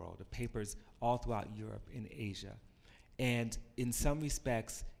Arab world, the papers all throughout Europe and Asia. And in some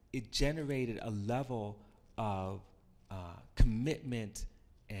respects, it generated a level of commitment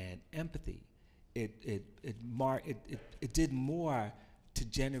and empathy. It did more to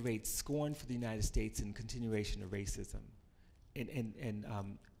generate scorn for the United States and continuation of racism.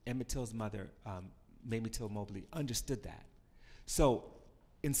 And Emmett Till's mother, Mamie Till Mobley, understood that. So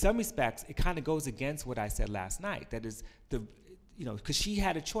in some respects, it kind of goes against what I said last night. That is, because she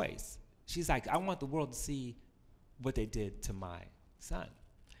had a choice. She's like, I want the world to see what they did to my son.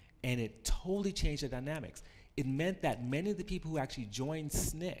 And it totally changed the dynamics. It meant that many of the people who actually joined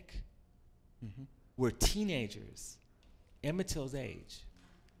SNCC were teenagers, Emmett Till's age.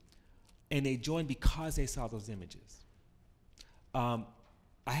 And they joined because they saw those images.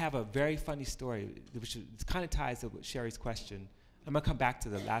 I have a very funny story, which kind of ties to Sherry's question. I'm going to come back to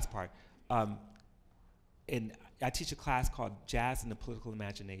the last part. And I teach a class called Jazz and the Political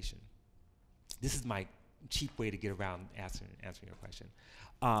Imagination. This is my cheap way to get around answering your question.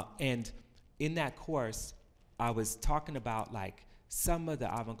 And in that course, I was talking about some of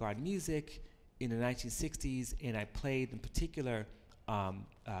the avant-garde music in the 1960s, and I played in particular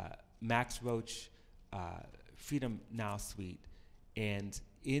Max Roach, Freedom Now Suite. And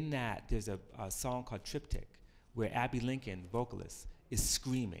in that, there's a song called Triptych, where Abby Lincoln, vocalist, is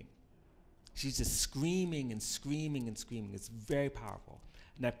screaming. She's just screaming and screaming and screaming. It's very powerful.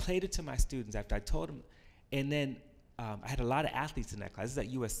 And I played it to my students after I told them. And then I had a lot of athletes in that class. This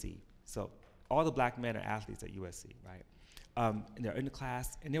is at USC. So all the black men are athletes at USC, right? And they're in the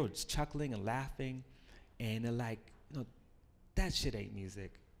class, and they were just chuckling and laughing. And they're like, that shit ain't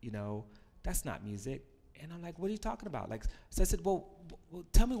music. That's not music. And I'm like, what are you talking about? So I said, well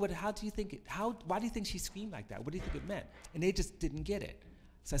tell me why do you think she screamed like that? What do you think it meant? And they just didn't get it.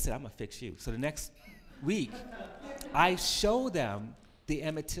 So I said, I'm gonna fix you. So the next week, I show them the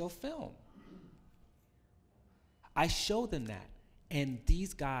Emmett Till film. I showed them that. And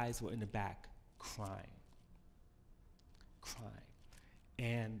these guys were in the back crying. crying.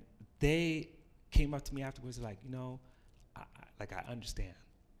 And they came up to me afterwards like, you know, I understand.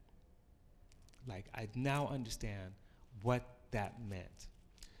 Like, I now understand what that meant.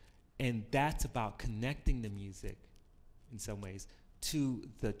 And that's about connecting the music, in some ways, to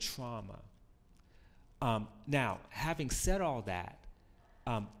the trauma. Now, having said all that,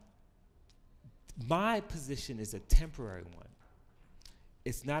 my position is a temporary one.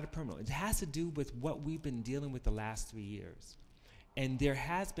 It's not a permanent. It has to do with what we've been dealing with the last 3 years. And there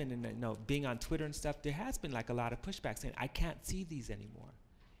has been, and, you know, being on Twitter and stuff, there has been like a lot of pushback saying, I can't see these anymore.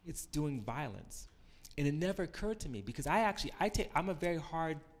 It's doing violence. And it never occurred to me, because I'm a very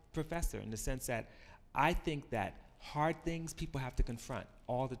hard professor in the sense that I think that hard things people have to confront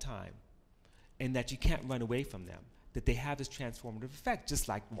all the time, and that you can't run away from them, that they have this transformative effect, just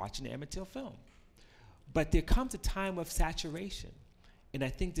like watching the Emmett Till film. But there comes a time of saturation. And I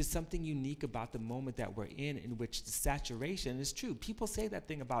think there's something unique about the moment that we're in which the saturation is true. People say that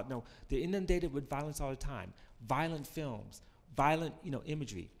thing about, no, they're inundated with violence all the time, violent films, violent, you know,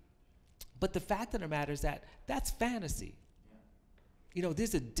 imagery. But the fact of the matter is that that's fantasy. You know,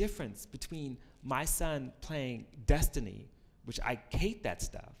 there's a difference between my son playing Destiny, which I hate that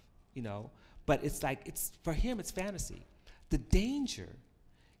stuff, you know, but it's like, for him, it's fantasy. The danger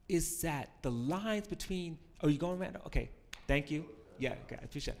is that the lines between, oh, you going around? Okay, thank you. Yeah, okay, I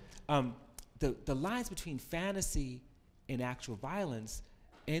appreciate it. The lines between fantasy and actual violence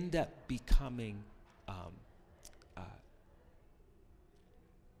end up becoming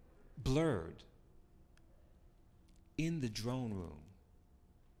blurred in the drone room,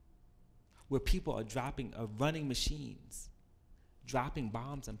 where people are running machines, dropping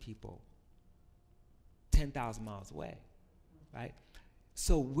bombs on people 10,000 miles away, right?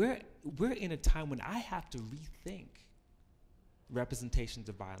 So we're in a time when I have to rethink representations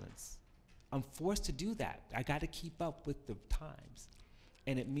of violence. I'm forced to do that. I got to keep up with the times.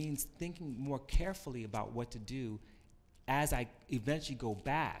 And it means thinking more carefully about what to do as I eventually go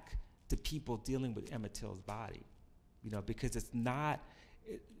back to people dealing with Emmett Till's body. You know, because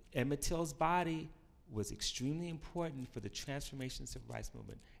Emmett Till's body was extremely important for the transformation of the civil rights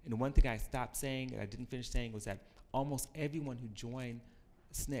movement. And the one thing I stopped saying, and I didn't finish saying, was that almost everyone who joined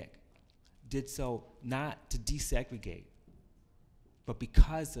SNCC did so not to desegregate, but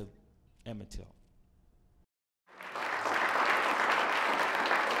because of Emmett Till.